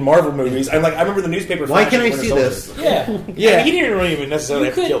 Deep in Marvel movies, I remember the newspaper. Why can I see this? Yeah. I mean, he didn't really even necessarily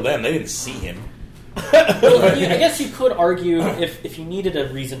have to kill them; they didn't see him. Well, I guess you could argue if you needed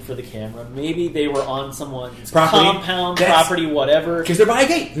a reason for the camera, maybe they were on someone's compound, property, whatever. Because they're by a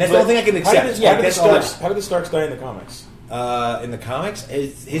gate. And that's the only thing I can accept. How did the Starks die in the comics? In the comics,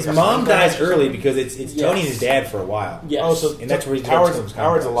 his mom dies early because it's Tony and his dad for a while. Yes. Oh, so and that's where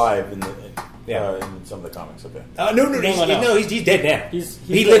Howard's alive in some of the comics. Okay. No, he's dead now.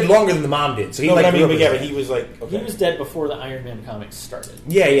 He lived longer than the mom did. So he but he was like he was dead before the Iron Man comics started.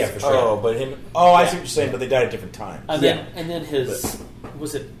 Yeah, for sure. I see what you're saying, but they died at different times. And then his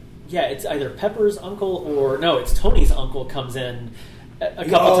was it? Yeah, it's either Pepper's uncle or no, it's Tony's uncle comes in a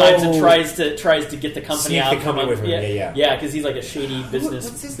couple times and tries to get the company out. The company with him. Yeah, because he's like a shady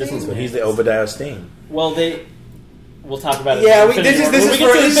businessman. He's the Obadiah Stane. Well, we'll talk about it. Yeah, this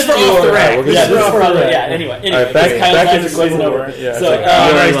is for off the rack. Yeah, anyway. Back to the Civil War.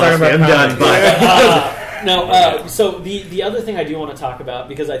 I'm done. Bye. No, so the other thing I do want to talk about,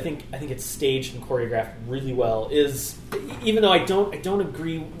 because I think it's staged and choreographed really well, is even though I don't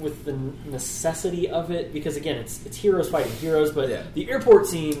agree with the necessity of it, because again it's heroes fighting heroes, but the airport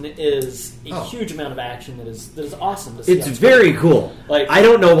scene is a huge amount of action that is awesome to see. It's very cool. Like, I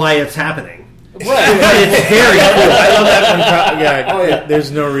don't know why it's happening. Right. It's very cool. I love that one.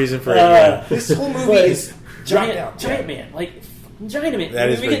 There's no reason for it. This whole movie is Giant Man. Like, Giant Man. That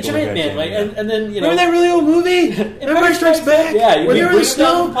is we get Giant Man. Like, and then, remember that really old movie? Empire Strikes Back? Yeah. When they're in the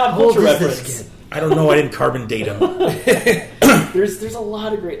snow? Pop culture reference. I don't know. I didn't carbon date him. There's a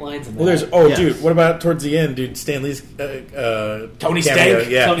lot of great lines in that. Well, dude, what about towards the end, dude? Stan Lee's Tony cameo. Stank.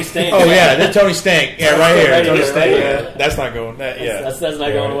 Yeah. Tony Stank. Oh yeah, that's Tony Stank. Yeah, right here. Right Tony here, Stank. right Yeah, that's not going. That's not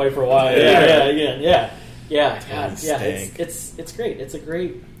going away for a while. It's great. It's a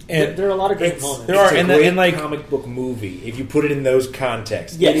great. And there are a lot of great moments. There are, and like comic book movie. If you put it in those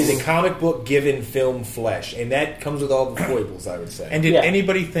contexts, yes. It is a comic book given film flesh, and that comes with all the foibles, I would say. And did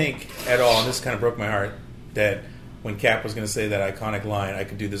anybody think at all? And this kind of broke my heart that when Cap was going to say that iconic line, "I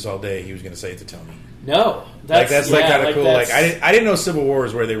could do this all day," he was going to say it to Tony. No, that's kind of cool. Like I didn't know Civil War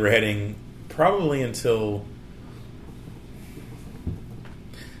is where they were heading, probably until.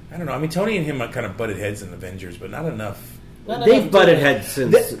 I don't know. I mean, Tony and him kind of butted heads in Avengers, but not enough. They've butted heads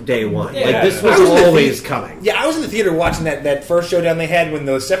since day one. Yeah. Like, this was always coming. Yeah, I was in the theater watching that first showdown they had when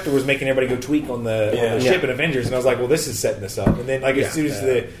the Scepter was making everybody go tweak on the ship in Avengers, and I was like, well, this is setting this up. And then, like, as soon as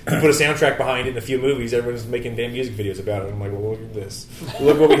you put a soundtrack behind it in a few movies, everyone's making damn music videos about it. I'm like, well, look at this.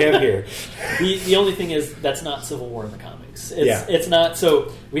 Look what we have here. The only thing is that's not Civil War in the comics. It's not.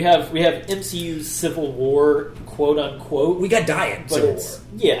 So we have MCU's Civil War, quote unquote. We got Diet Civil War.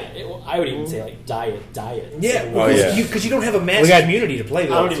 Yeah, I would even say like Diet. Yeah, because you don't have a massive community to play. I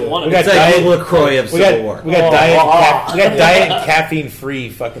don't even want to. We got Diet LaCroix of Civil War. We got Diet and caffeine-free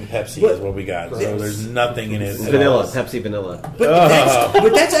fucking Pepsi is what we got. So there's nothing in it. Vanilla, Pepsi Vanilla.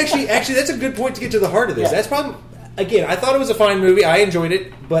 But that's actually that's a good point to get to the heart of this. That's probably. Again, I thought it was a fine movie. I enjoyed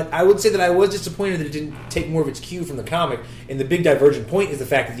it, but I would say that I was disappointed that it didn't take more of its cue from the comic. And the big divergent point is the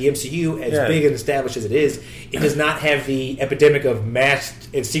fact that the MCU, as big and established as it is, it does not have the epidemic of masked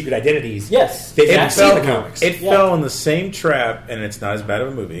and secret identities. Yes, that you see in the comics. It fell in the same trap, and it's not as bad of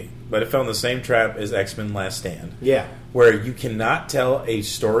a movie, but it fell in the same trap as X-Men Last Stand. Yeah. Where you cannot tell a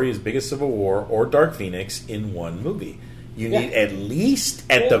story as big as Civil War or Dark Phoenix in one movie. You need at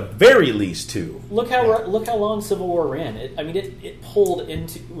the very least two. Look how long Civil War ran. It pulled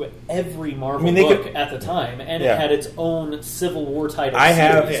into every Marvel book at the time, and it had its own Civil War title.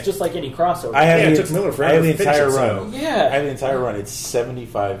 It's just like any crossover. It took Miller forever. I have the entire run. I have the entire run. It's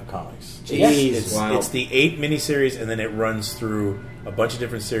 75 comics. Jeez, wow. It's the 8 miniseries, and then it runs through a bunch of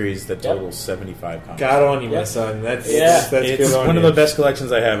different series that total 75 comics. Got on you, my son. That's it's one of the best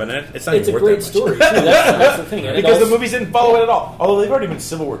collections I have, and it's not even worth that much. It's a great story, too. That's the thing. Because the movies didn't follow it at all. Although they've already been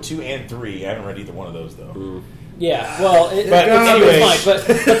Civil War 2 and 3. I haven't read either one of those, though. Yeah, well, anyway. but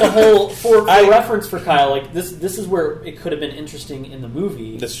the whole for reference for Kyle, like this is where it could have been interesting in the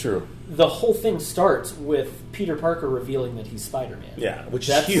movie. That's true. The whole thing starts with Peter Parker revealing that he's Spider-Man. Yeah, which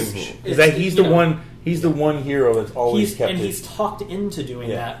is huge. Is that he's the one? He's the one hero that's always kept. And he's talked into doing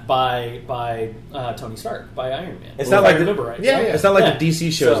that by Tony Stark, by Iron Man. It's not like it's not like the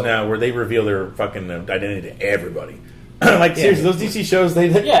DC shows now where they reveal their fucking identity to everybody. Like seriously, those DC shows,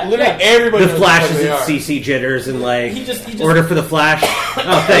 literally everybody. The Flash is at CC jitters and like he just order for the Flash.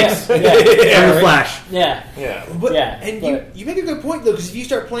 Oh, thanks. I'm the Flash. You make a good point though, because if you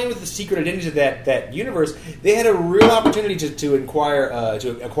start playing with the secret identities of that universe, they had a real opportunity to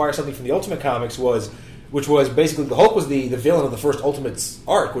acquire something from the Ultimate Comics which was basically the Hulk was the villain of the first Ultimates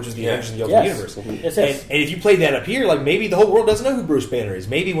arc, which is the Avengers in the Ultimate Universe. And if you played that up here, like maybe the whole world doesn't know who Bruce Banner is.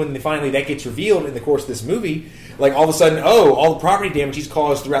 Maybe when finally that gets revealed in the course of this movie, like all of a sudden, all the property damage he's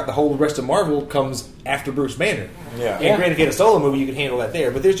caused throughout the whole rest of Marvel comes after Bruce Banner. And granted, if you had a solo movie, you could handle that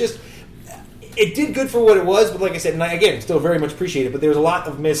there. But there's just... It did good for what it was, but like I said, and again, still very much appreciated, but there was a lot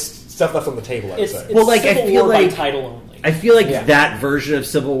of missed stuff left on the table, I would say. Well, like, I feel like... by title only. I feel like that version of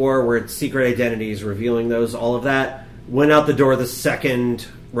Civil War, where it's secret identities, revealing those, all of that, went out the door the second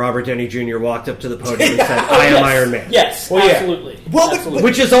Robert Downey Jr. walked up to the podium and said, I am Iron Man. Yes, absolutely. Well, absolutely.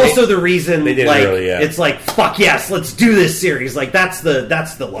 Which is also the reason, they did like, early, it's like, fuck yes, let's do this series. Like, that's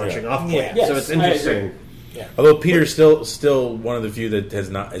the launching off point. So it's interesting. Yeah. Although Peter's still one of the few that is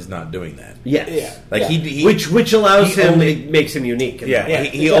not doing that. Yes. Like he which allows him, it makes him unique.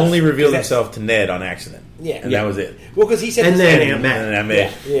 He only revealed himself to Ned on accident. Yeah. And that was it. Well, because he said and then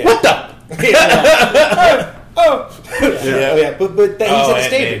Ant-Man. What the? But he set the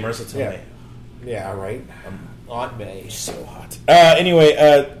standard. Marissa Tomei. Yeah, right. Aunt May. So hot. Anyway,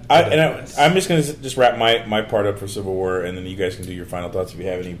 I'm just going to wrap my part up for Civil War, and then you guys can do your final thoughts if you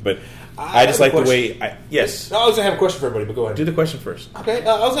have any. But I just like the way... Yes. I was going to have a question for everybody, but go ahead. Do the question first. Okay.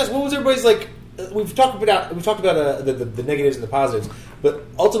 I was going to ask, what was everybody's, like... We've talked about the negatives and the positives, but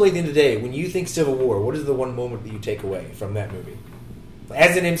ultimately, at the end of the day, when you think Civil War, what is the one moment that you take away from that movie?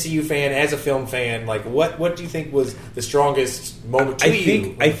 As an MCU fan, as a film fan, like what do you think was the strongest moment to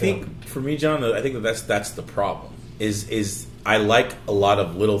you? I think for me, John, I think that's the problem. Is I like a lot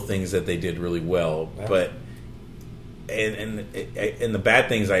of little things that they did really well, but and the bad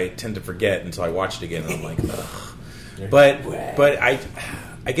things I tend to forget until I watch it again. And I'm like, ugh. But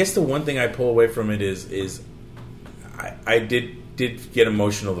I guess the one thing I pull away from it is I did get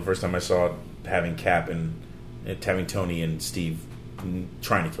emotional the first time I saw having Cap and having Tony and Steve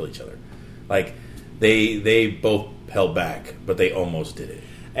trying to kill each other. Like they both held back, but they almost did it.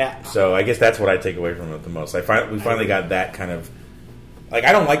 So I guess that's what I take away from it the most. We finally got that kind of like,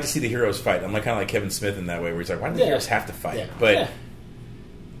 I don't like to see the heroes fight. I'm like kind of like Kevin Smith in that way, where he's like, why do the heroes have to fight? But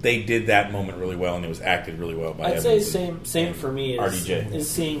they did that moment really well, and it was acted really well by I'd Evans say same for me is RDJ. Is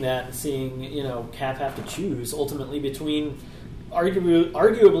seeing Cap have to choose ultimately between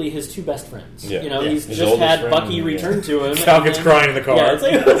arguably his two best friends. Yeah. He's His just had friend, Bucky return to him. Falcon's crying in the car. Yeah, it's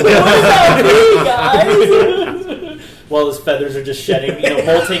like, what is happening, guys? While his feathers are just shedding,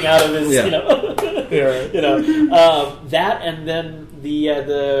 molting out of his, that, and then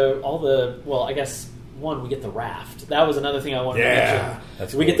I guess we get the raft. That was another thing I wanted to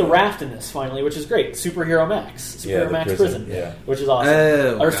mention. We get the raft in this finally, which is great. Superhero Max, Max prison, which is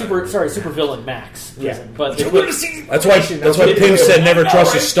awesome. Super Villain Max prison. Yeah. But that's why Pym said never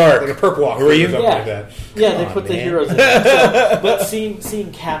trust a Stark. Like a perp walk, who are you? Like that. Yeah, they put the heroes in there. But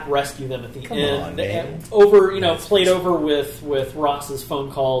seeing Cap rescue them at the end, played over with Ross's phone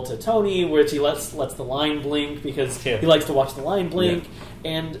call to Tony, which he lets the line blink because he likes to watch the line blink,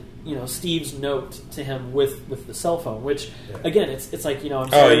 and Steve's note to him with the cell phone, which again, it's like I'm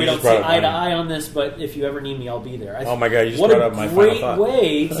sorry we don't see eye to eye on this, but if you ever need me, I'll be there. Oh my god, you just brought up my final thought. What a great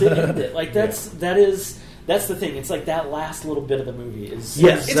way to end it! Like that's the thing. It's like that last little bit of the movie is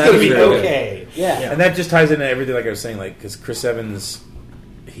it's going to be okay. Yeah, and that just ties into everything. Like I was saying, because Chris Evans,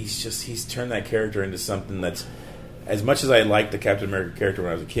 he's turned that character into something that's. As much as I liked the Captain America character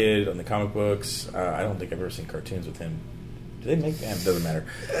when I was a kid on the comic books, I don't think I've ever seen cartoons with him. Do they make that? It doesn't matter.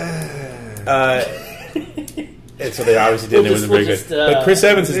 And so they obviously didn't. It wasn't very good. But Chris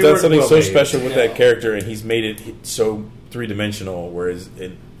Evans has done something so special with that character, and he's made it so three-dimensional, whereas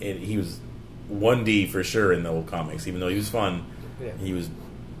he was 1D for sure in the old comics. Even though he was fun, he was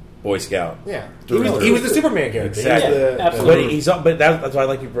Boy Scout. Yeah, he was the Superman character. Exactly. Absolutely. But that's why I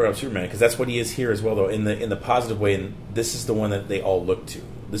like you brought up Superman, because that's what he is here as well, though, in the positive way. And this is the one that they all look to.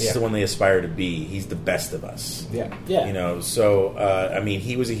 This is the one they aspire to be. He's the best of us. Yeah. So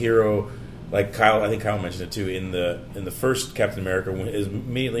he was a hero. Like Kyle, I think Kyle mentioned it too in the first Captain America.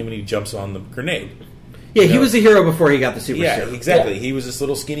 Immediately when he jumps on the grenade. Yeah, he was a hero before he got the super suit. Yeah, exactly. Yeah. He was this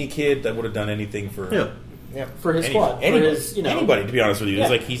little skinny kid that would have done anything for for his squad, anybody. To be honest with you, it's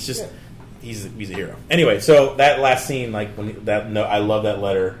like he's just he's a hero. Anyway, so that last scene, like I love that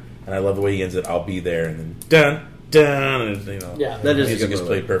letter, and I love the way he ends it. I'll be there, and then dun. And that is music is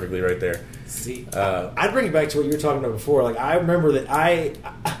played perfectly right there. See, I'd bring it back to what you were talking about before. Like I remember that I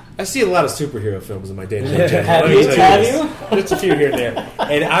see a lot of superhero films in my day. Have you? Just a few here and there.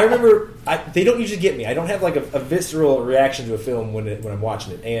 And I remember they don't usually get me. I don't have like a visceral reaction to a film when I'm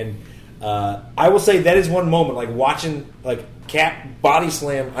watching it. And I will say that is one moment, like watching like Cap body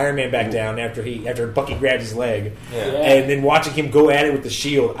slam Iron Man back down after Bucky grabbed his leg, and then watching him go at it with the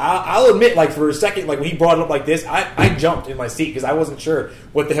shield. I'll admit, like for a second, like when he brought it up like this, I jumped in my seat because I wasn't sure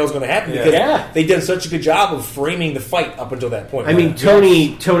what the hell's going to happen because they'd done such a good job of framing the fight up until that point. I mean,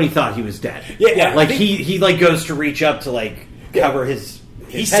 Tony thought he was dead. Yeah. Like he like goes to reach up to like cover his.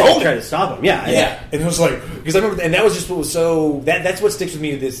 He sold it. Trying to stop him. Yeah. And it was like because I remember, and that was just what was so that's what sticks with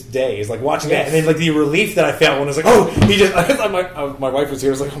me to this day is like watching that, and then like the relief that I felt when I was like, oh, he just. My wife was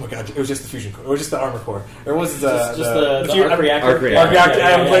here. I was like, oh my god, it was just the fusion core, it was just the armor core, or was it just the arc reactor? Arc reactor.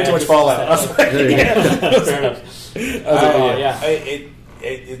 I haven't played too much Fallout. I was like, fair enough.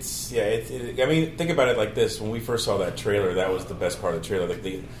 I mean, think about it like this: when we first saw that trailer, that was the best part of the trailer. Like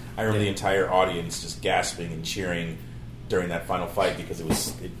I remember the entire audience just gasping and cheering during that final fight because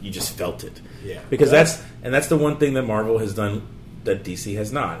you just felt it. Yeah. Because that's the one thing that Marvel has done that DC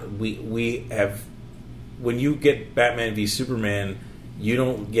has not. We have when you get Batman v Superman, you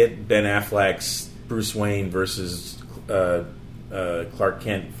don't get Ben Affleck's Bruce Wayne versus Clark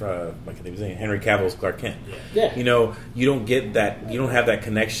Kent. Henry Cavill's Clark Kent. Yeah. You don't get that. You don't have that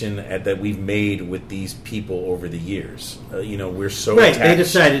connection that we've made with these people over the years. We're so right. Attached. They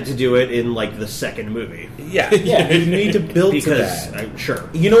decided to do it in like the second movie. Yeah. You need to build because, to that. I'm sure.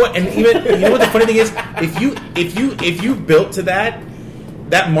 You know what? And even what the funny thing is, if you built to that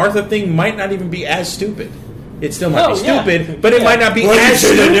Martha thing might not even be as stupid. It still might be stupid, but it might not be as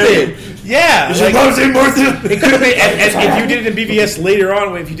stupid. Yeah, it could have been, if you did it in BVS later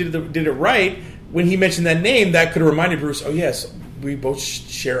on, if you did it right, when he mentioned that name, that could have reminded Bruce. Oh yes, we both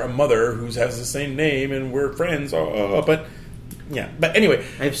share a mother who has the same name, and we're friends. But anyway,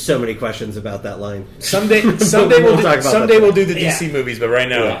 I have so many questions about that line. Someday we'll do the DC movies, but right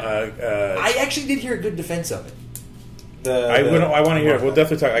now, I actually did hear a good defense of it. I want to hear it. We'll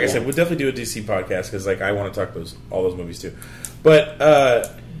definitely talk. Like I said, we'll definitely do a DC podcast because I want to talk all those movies too. But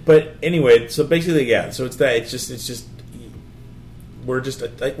anyway, so basically, So it's that. It's just we're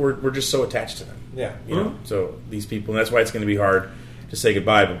just so attached to them. Yeah. You know. So these people, and that's why it's going to be hard to say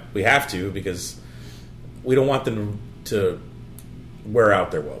goodbye. But we have to because we don't want them to wear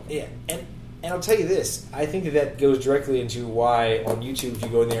out their welcome. Yeah. And And I'll tell you this, I think that goes directly into why on YouTube, if you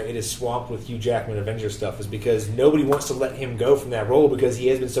go in there, it is swamped with Hugh Jackman Avengers stuff, is because nobody wants to let him go from that role because he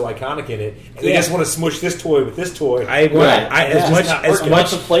has been so iconic in it. And they just want to smush this toy with this toy. I agree. As much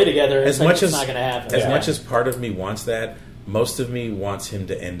to play together, as much as it's not going to happen. As much as part of me wants that, most of me wants him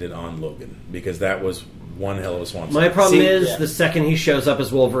to end it on Logan because that was one hell of a swan song. My problem is the second he shows up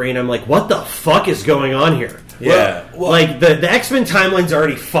as Wolverine, I'm like, what the fuck is going on here? Yeah. Well, like, the X-Men timeline's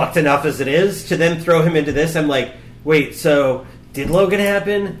already fucked enough as it is. To then throw him into this, I'm like, wait, so did Logan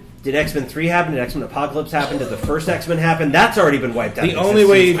happen? Did X-Men 3 happen? Did X-Men Apocalypse happen? Did the first X-Men happen? That's already been wiped out. The only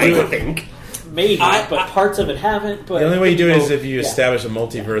way you do I think. Maybe, but parts of it haven't. But the only way you do it is if you establish a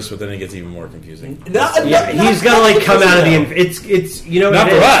multiverse, but then it gets even more confusing. He's got to like come out of the. It's you know not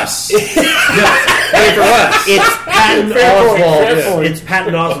for us. Not for us. It's Patton Oswalt. It's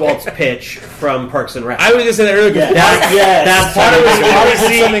Patton Oswalt's pitch from Parks and Rec. I was going to say that earlier. That's part of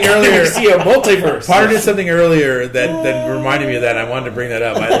it. Something earlier. See a multiverse. Part did something earlier that reminded me of that. And I wanted to bring that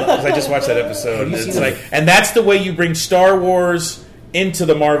up. I just watched that episode. It's like, and that's the way you bring Star Wars into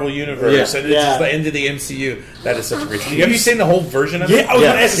the Marvel universe and just into the MCU. That is such a great thing. Have you seen the whole version of it? Yeah, I was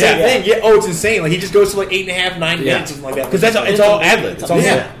going to ask the same thing. Yeah, it's insane. Like he just goes to like 8.5, 9 minutes, something like that. Because it's all ad-lib. It's all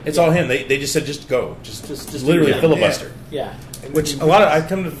him. It's all him. They just said just go, just literally filibuster. Yeah. Which I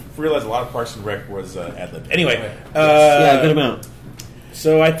come to realize a lot of Parks and Rec was ad-lib. Anyway, a good amount.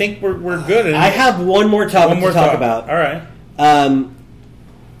 So I think we're good. I have one more topic to talk about. All right.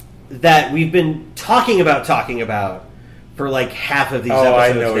 That we've been talking about for like half of these episodes.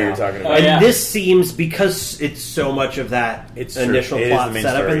 I know what you're talking about. And this seems, because it's so much of that initial plot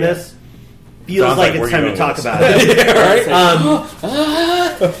setup in this, feels like it's time to talk about it.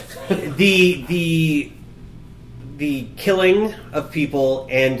 The killing of people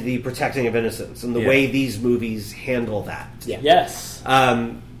and the protecting of innocence, and the way these movies handle that. Yes.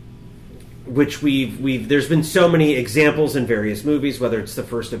 Which there's been so many examples in various movies, whether it's the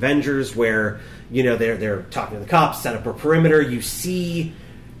first Avengers, where they're talking to the cops, set up a perimeter. You see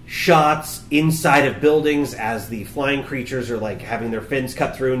shots inside of buildings as the flying creatures are like having their fins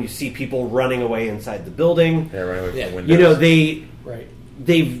cut through, and you see people running away inside the building. Yeah, running away from the windows.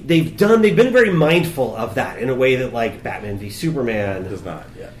 They've been very mindful of that in a way that like Batman v Superman does not.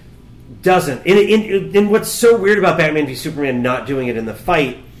 Yeah, doesn't. And what's so weird about Batman v Superman not doing it in the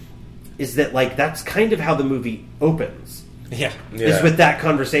fight is that like that's kind of how the movie opens. Yeah. Is with that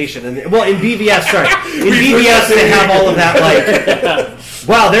conversation. And in BVS, they have all of that like,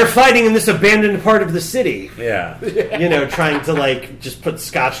 wow, they're fighting in this abandoned part of the city. Yeah. Trying to like just put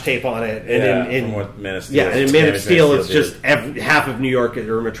Scotch tape on it. And in what Man of Steel. Yeah, and in Man of Steel, it's just half of New York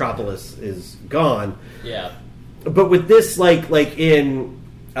or Metropolis is gone. Yeah. But with this, like in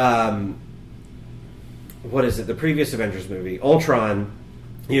what is it? The previous Avengers movie, Ultron.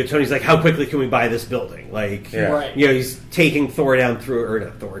 Tony's like, how quickly can we buy this building? Like, he's taking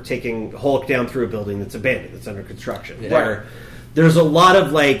taking Hulk down through a building that's abandoned, that's under construction. Where there's a lot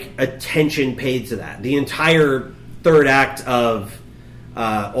of like attention paid to that. The entire third act of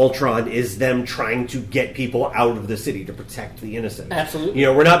Ultron is them trying to get people out of the city to protect the innocent. Absolutely.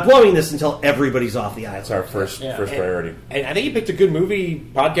 We're not blowing this until everybody's off the island. That's our first priority. And I think you picked a good movie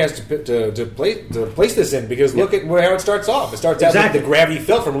podcast to place this in, because look at how it starts off. It starts out with the gravity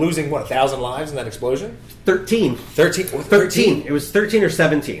felt from losing 1,000 lives in that explosion. 13. 13. It was 13 or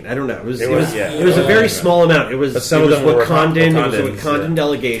 17. I don't know. It was a very small amount. It was Wakandan. It was a Wakandan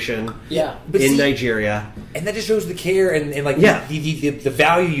delegation. In Nigeria. And that just shows the care and like the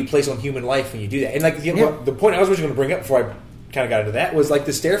value you place on human life when you do that. And like the point I was originally going to bring up before I kind of got into that was like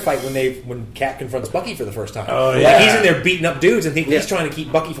the stair fight when Cap confronts Bucky for the first time. Oh yeah, like he's in there beating up dudes and he's trying to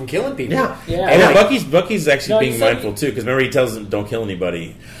keep Bucky from killing people. And Bucky's actually being mindful too, because remember he tells him don't kill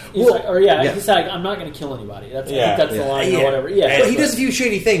anybody. He's like, I'm not going to kill anybody. I think that's the line or whatever. Yeah, but he does a few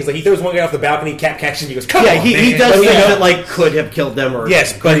shady things. Like he throws one guy off the balcony, Cap catches him. He goes, "Come on!" He does things that like could have killed them. Or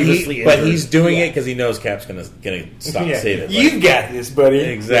but he's doing it because he knows Cap's going to stop save it. You've got this, buddy.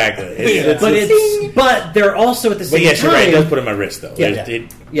 Exactly. But they're also at the same time. You're right. It does put on my wrist though.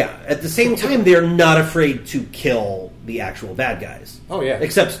 At the same time, they're not afraid to kill the actual bad guys. Oh yeah,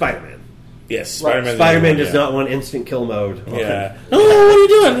 except Spider-Man. Yes, Spider-Man does not want instant kill mode. Yeah. Oh, what are you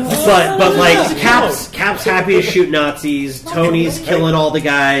doing? But like Cap's happy to shoot Nazis. Tony's killing all the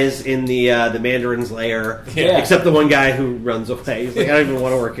guys in the Mandarin's lair, except the one guy who runs away. He's like, I don't even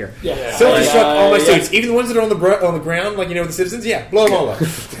want to work here. Self-destruct all my suits, even the ones that are on the ground, like the citizens. Yeah, blow them all up. I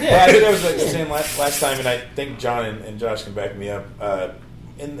think I was saying last time, and I think John and Josh can back me up.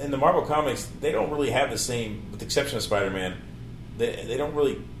 In the Marvel comics, they don't really have the same, with the exception of Spider-Man. They don't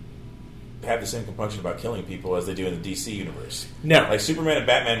really have the same compunction about killing people as they do in the DC universe. No. Like Superman and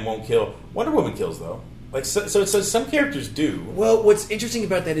Batman won't kill. Wonder Woman kills though. Like so some characters do. Well, what's interesting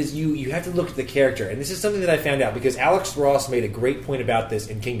about that is you have to look at the character, and this is something that I found out because Alex Ross made a great point about this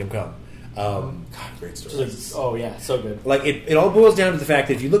in Kingdom Come. God, great story. Oh yeah, so good. Like it all boils down to the fact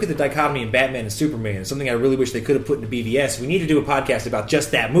that if you look at the dichotomy in Batman and Superman, something I really wish they could have put into BVS. We need to do a podcast about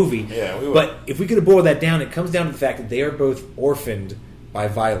just that movie. Yeah, we will. But if we could have boiled that down, it comes down to the fact that they are both orphaned by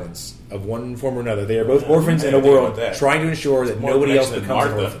violence of one form or another. They are both orphans in a world trying to ensure that nobody else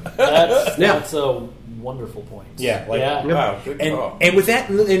becomes an orphan. That's a wonderful point. Yeah, wow, good call. And with that,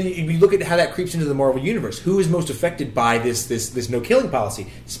 and you look at how that creeps into the Marvel universe. Who is most affected by this no killing policy?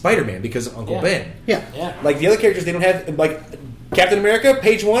 Spider-Man, because of Uncle Ben. Yeah. Like the other characters, they don't have like Captain America.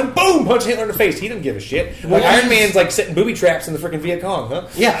 Page 1, boom, punch Hitler in the face. He doesn't give a shit. Like Iron Man's like setting booby traps in the freaking Viet Cong, huh?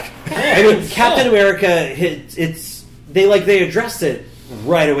 Yeah. I mean, Captain America. They addressed it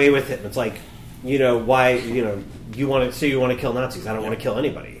right away with it. And it's like, why you want to kill Nazis? I don't want to kill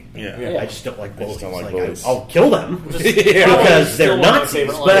anybody. Yeah. I just don't like bullets. bullets. I'll kill them because they're Nazis,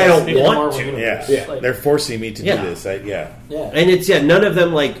 but I don't want to. Yeah. They're forcing me to do this. And it's none of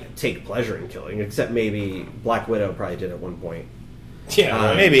them take pleasure in killing, except maybe Black Widow probably did at one point.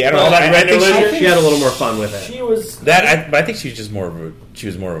 Yeah, maybe I don't know. I think she had a little more fun with it. She was but I think she was just more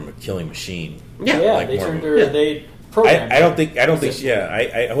of a killing machine. Yeah, they turned her. They programmed. I don't think.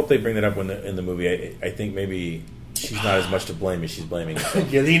 I hope they bring that up in the movie. I think maybe she's not as much to blame as she's blaming herself.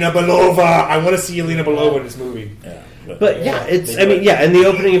 Yelena Belova. I want to see Yelena Belova in this movie. Yeah, but it's. I mean, and the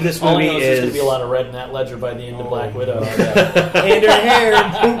opening of this movie is there's going to be a lot of red in that ledger by the end of Black Widow. And her hair.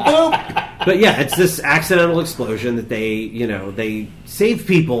 Boop, boop. But it's this accidental explosion that they save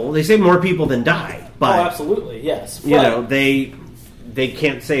people. They save more people than die. But, absolutely, yes. They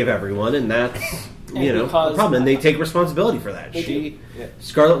can't save everyone, and that's the problem. And they take responsibility for that.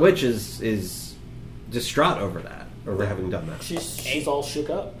 Scarlet Witch is distraught over that, over having done that. She's all shook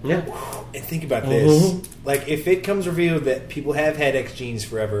up. Yeah. And think about this: like if it comes revealed that people have had X genes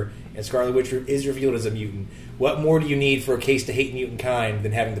forever, and Scarlet Witch is revealed as a mutant, what more do you need for a case to hate mutant kind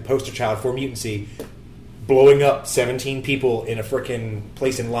than having the poster child for mutancy blowing up 17 people in a frickin'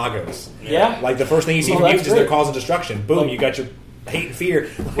 place in Lagos? Yeah. Like the first thing you see from mutants is their cause and destruction. Boom, you got your hate and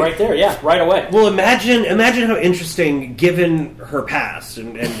fear right there. Yeah, right away. Well, imagine how interesting, given her past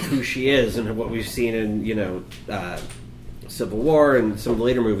and who she is, and what we've seen in Civil War and some of the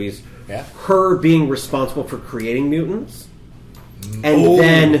later movies. Yeah. Her being responsible for creating mutants, and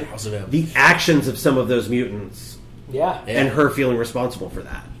then the actions of some of those mutants. Yeah. And her feeling responsible for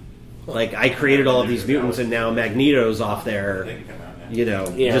that. Like, I created all of these mutants, and now Magneto's off there,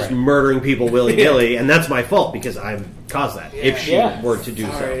 murdering people willy-nilly, and that's my fault because I caused that. If she were to do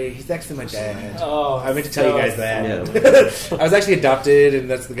so. He's actually my dad. Oh, I meant to tell you guys that. Yeah. I was actually adopted, and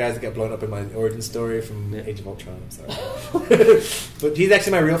that's the guys that got blown up in my origin story from Age of Ultron. I'm sorry. But he's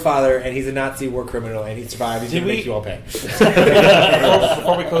actually my real father, and he's a Nazi war criminal, and he survived. He's going to make you all pay.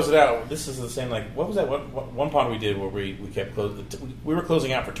 Before we close it out, this is the same, what was that one pond we did where we kept we were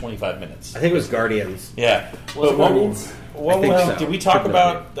closing out for 25 minutes. I think it was Guardians. Yeah. Was it Guardians? So. Did we talk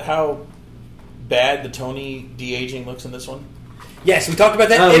about how bad the Tony de-aging looks in this one? Yes, we talked about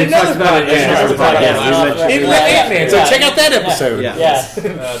that in another podcast. In Ant-Man, so check out that episode.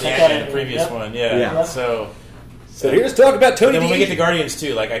 The Ant-Man previous one. Yeah. So here's talk about Tony. Then when we get to Guardians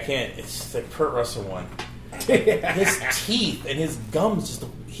too, I can't. It's the Kurt Russell one. His teeth and his gums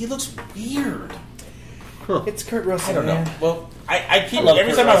he looks weird. Huh. It's Kurt Russell. I don't know. Well, I keep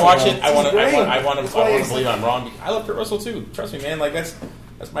every time I watch it, I want to believe I'm wrong. I love Kurt Russell too. Trust me, man.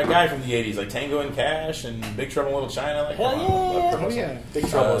 That's my guy from the '80s, like Tango and Cash and Big Trouble in Little China. Hell yeah! Big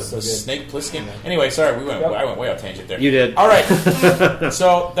Trouble is so good. Snake Plissken. Anyway, sorry, I went way off tangent there. You did. All right.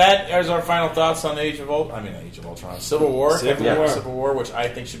 So that is our final thoughts on Age of Ultron. Civil War, which I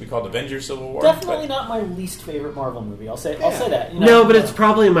think should be called Avengers Civil War. Definitely not my least favorite Marvel movie. I'll say that. No, but it's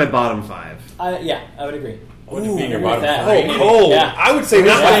probably in my bottom 5. I would agree. Would it be in your bottom 5? Oh, cold. Yeah. I would say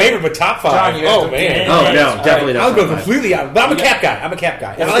not my favorite, but top 5. John, man. Oh, no, definitely not. I'll go completely out. But I'm a Cap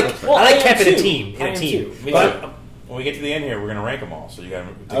guy. And I like Cap in a team. But when we get to the end here, we're going to rank them all. So you got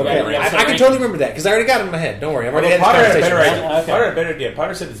to. Okay. I can totally remember that because I already got it in my head. Don't worry. I've already had Potter this had conversation. a better idea.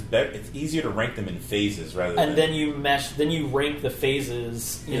 Potter said it's easier to rank them in phases rather than. And then you rank the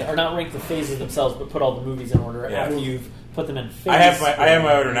phases, or not rank the phases themselves, but put all the movies in order after you've put them in phases. I have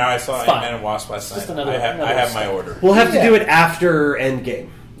my order now. I saw Ant-Man and Wasp last night. I have my order. We'll have to do it after Endgame.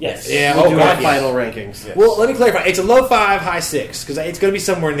 Yes. Yeah. We'll do our God, final rankings. Yes. Well, let me clarify. It's a low 5, high 6 because it's going to be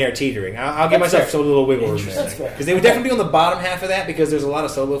somewhere in there teetering. I'll give That's myself fair. a little wiggle room there That's fair. because they would definitely be on the bottom half of that because there's a lot of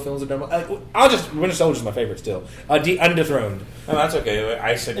solo films that done. Winter Soldier's my favorite still. Undethroned. No, that's okay.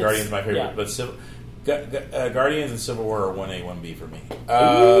 I said Guardians my favorite, yeah. but Guardians and Civil War are 1A, 1B for me.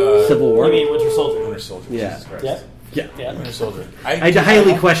 Civil War. You mean Winter Soldier? Winter Soldier. Yeah. Jesus Christ. Yeah. Yeah. Winter Soldier. I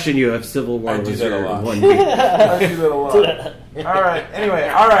highly question you if Civil War I do was that a your lot. 1B. I do that a lot. All right. Anyway,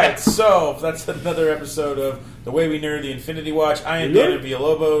 all right. So that's another episode of The Way We Nerd, the Infinity Watch. I am David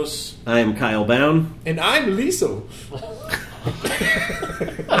Villalobos. I am Kyle Bound. And I'm Liesel.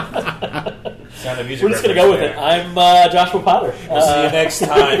 Sound of Music. We're just going to go with it. I'm Joshua Potter. We'll see you next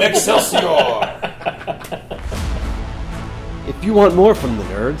time. Excelsior! If you want more from the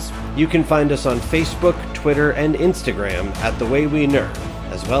nerds, you can find us on Facebook, Twitter, and Instagram at The Way We Nerd,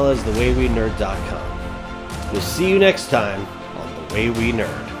 as well as thewaywinerd.com. We'll see you next time on The Way We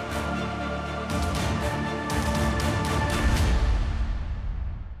Nerd.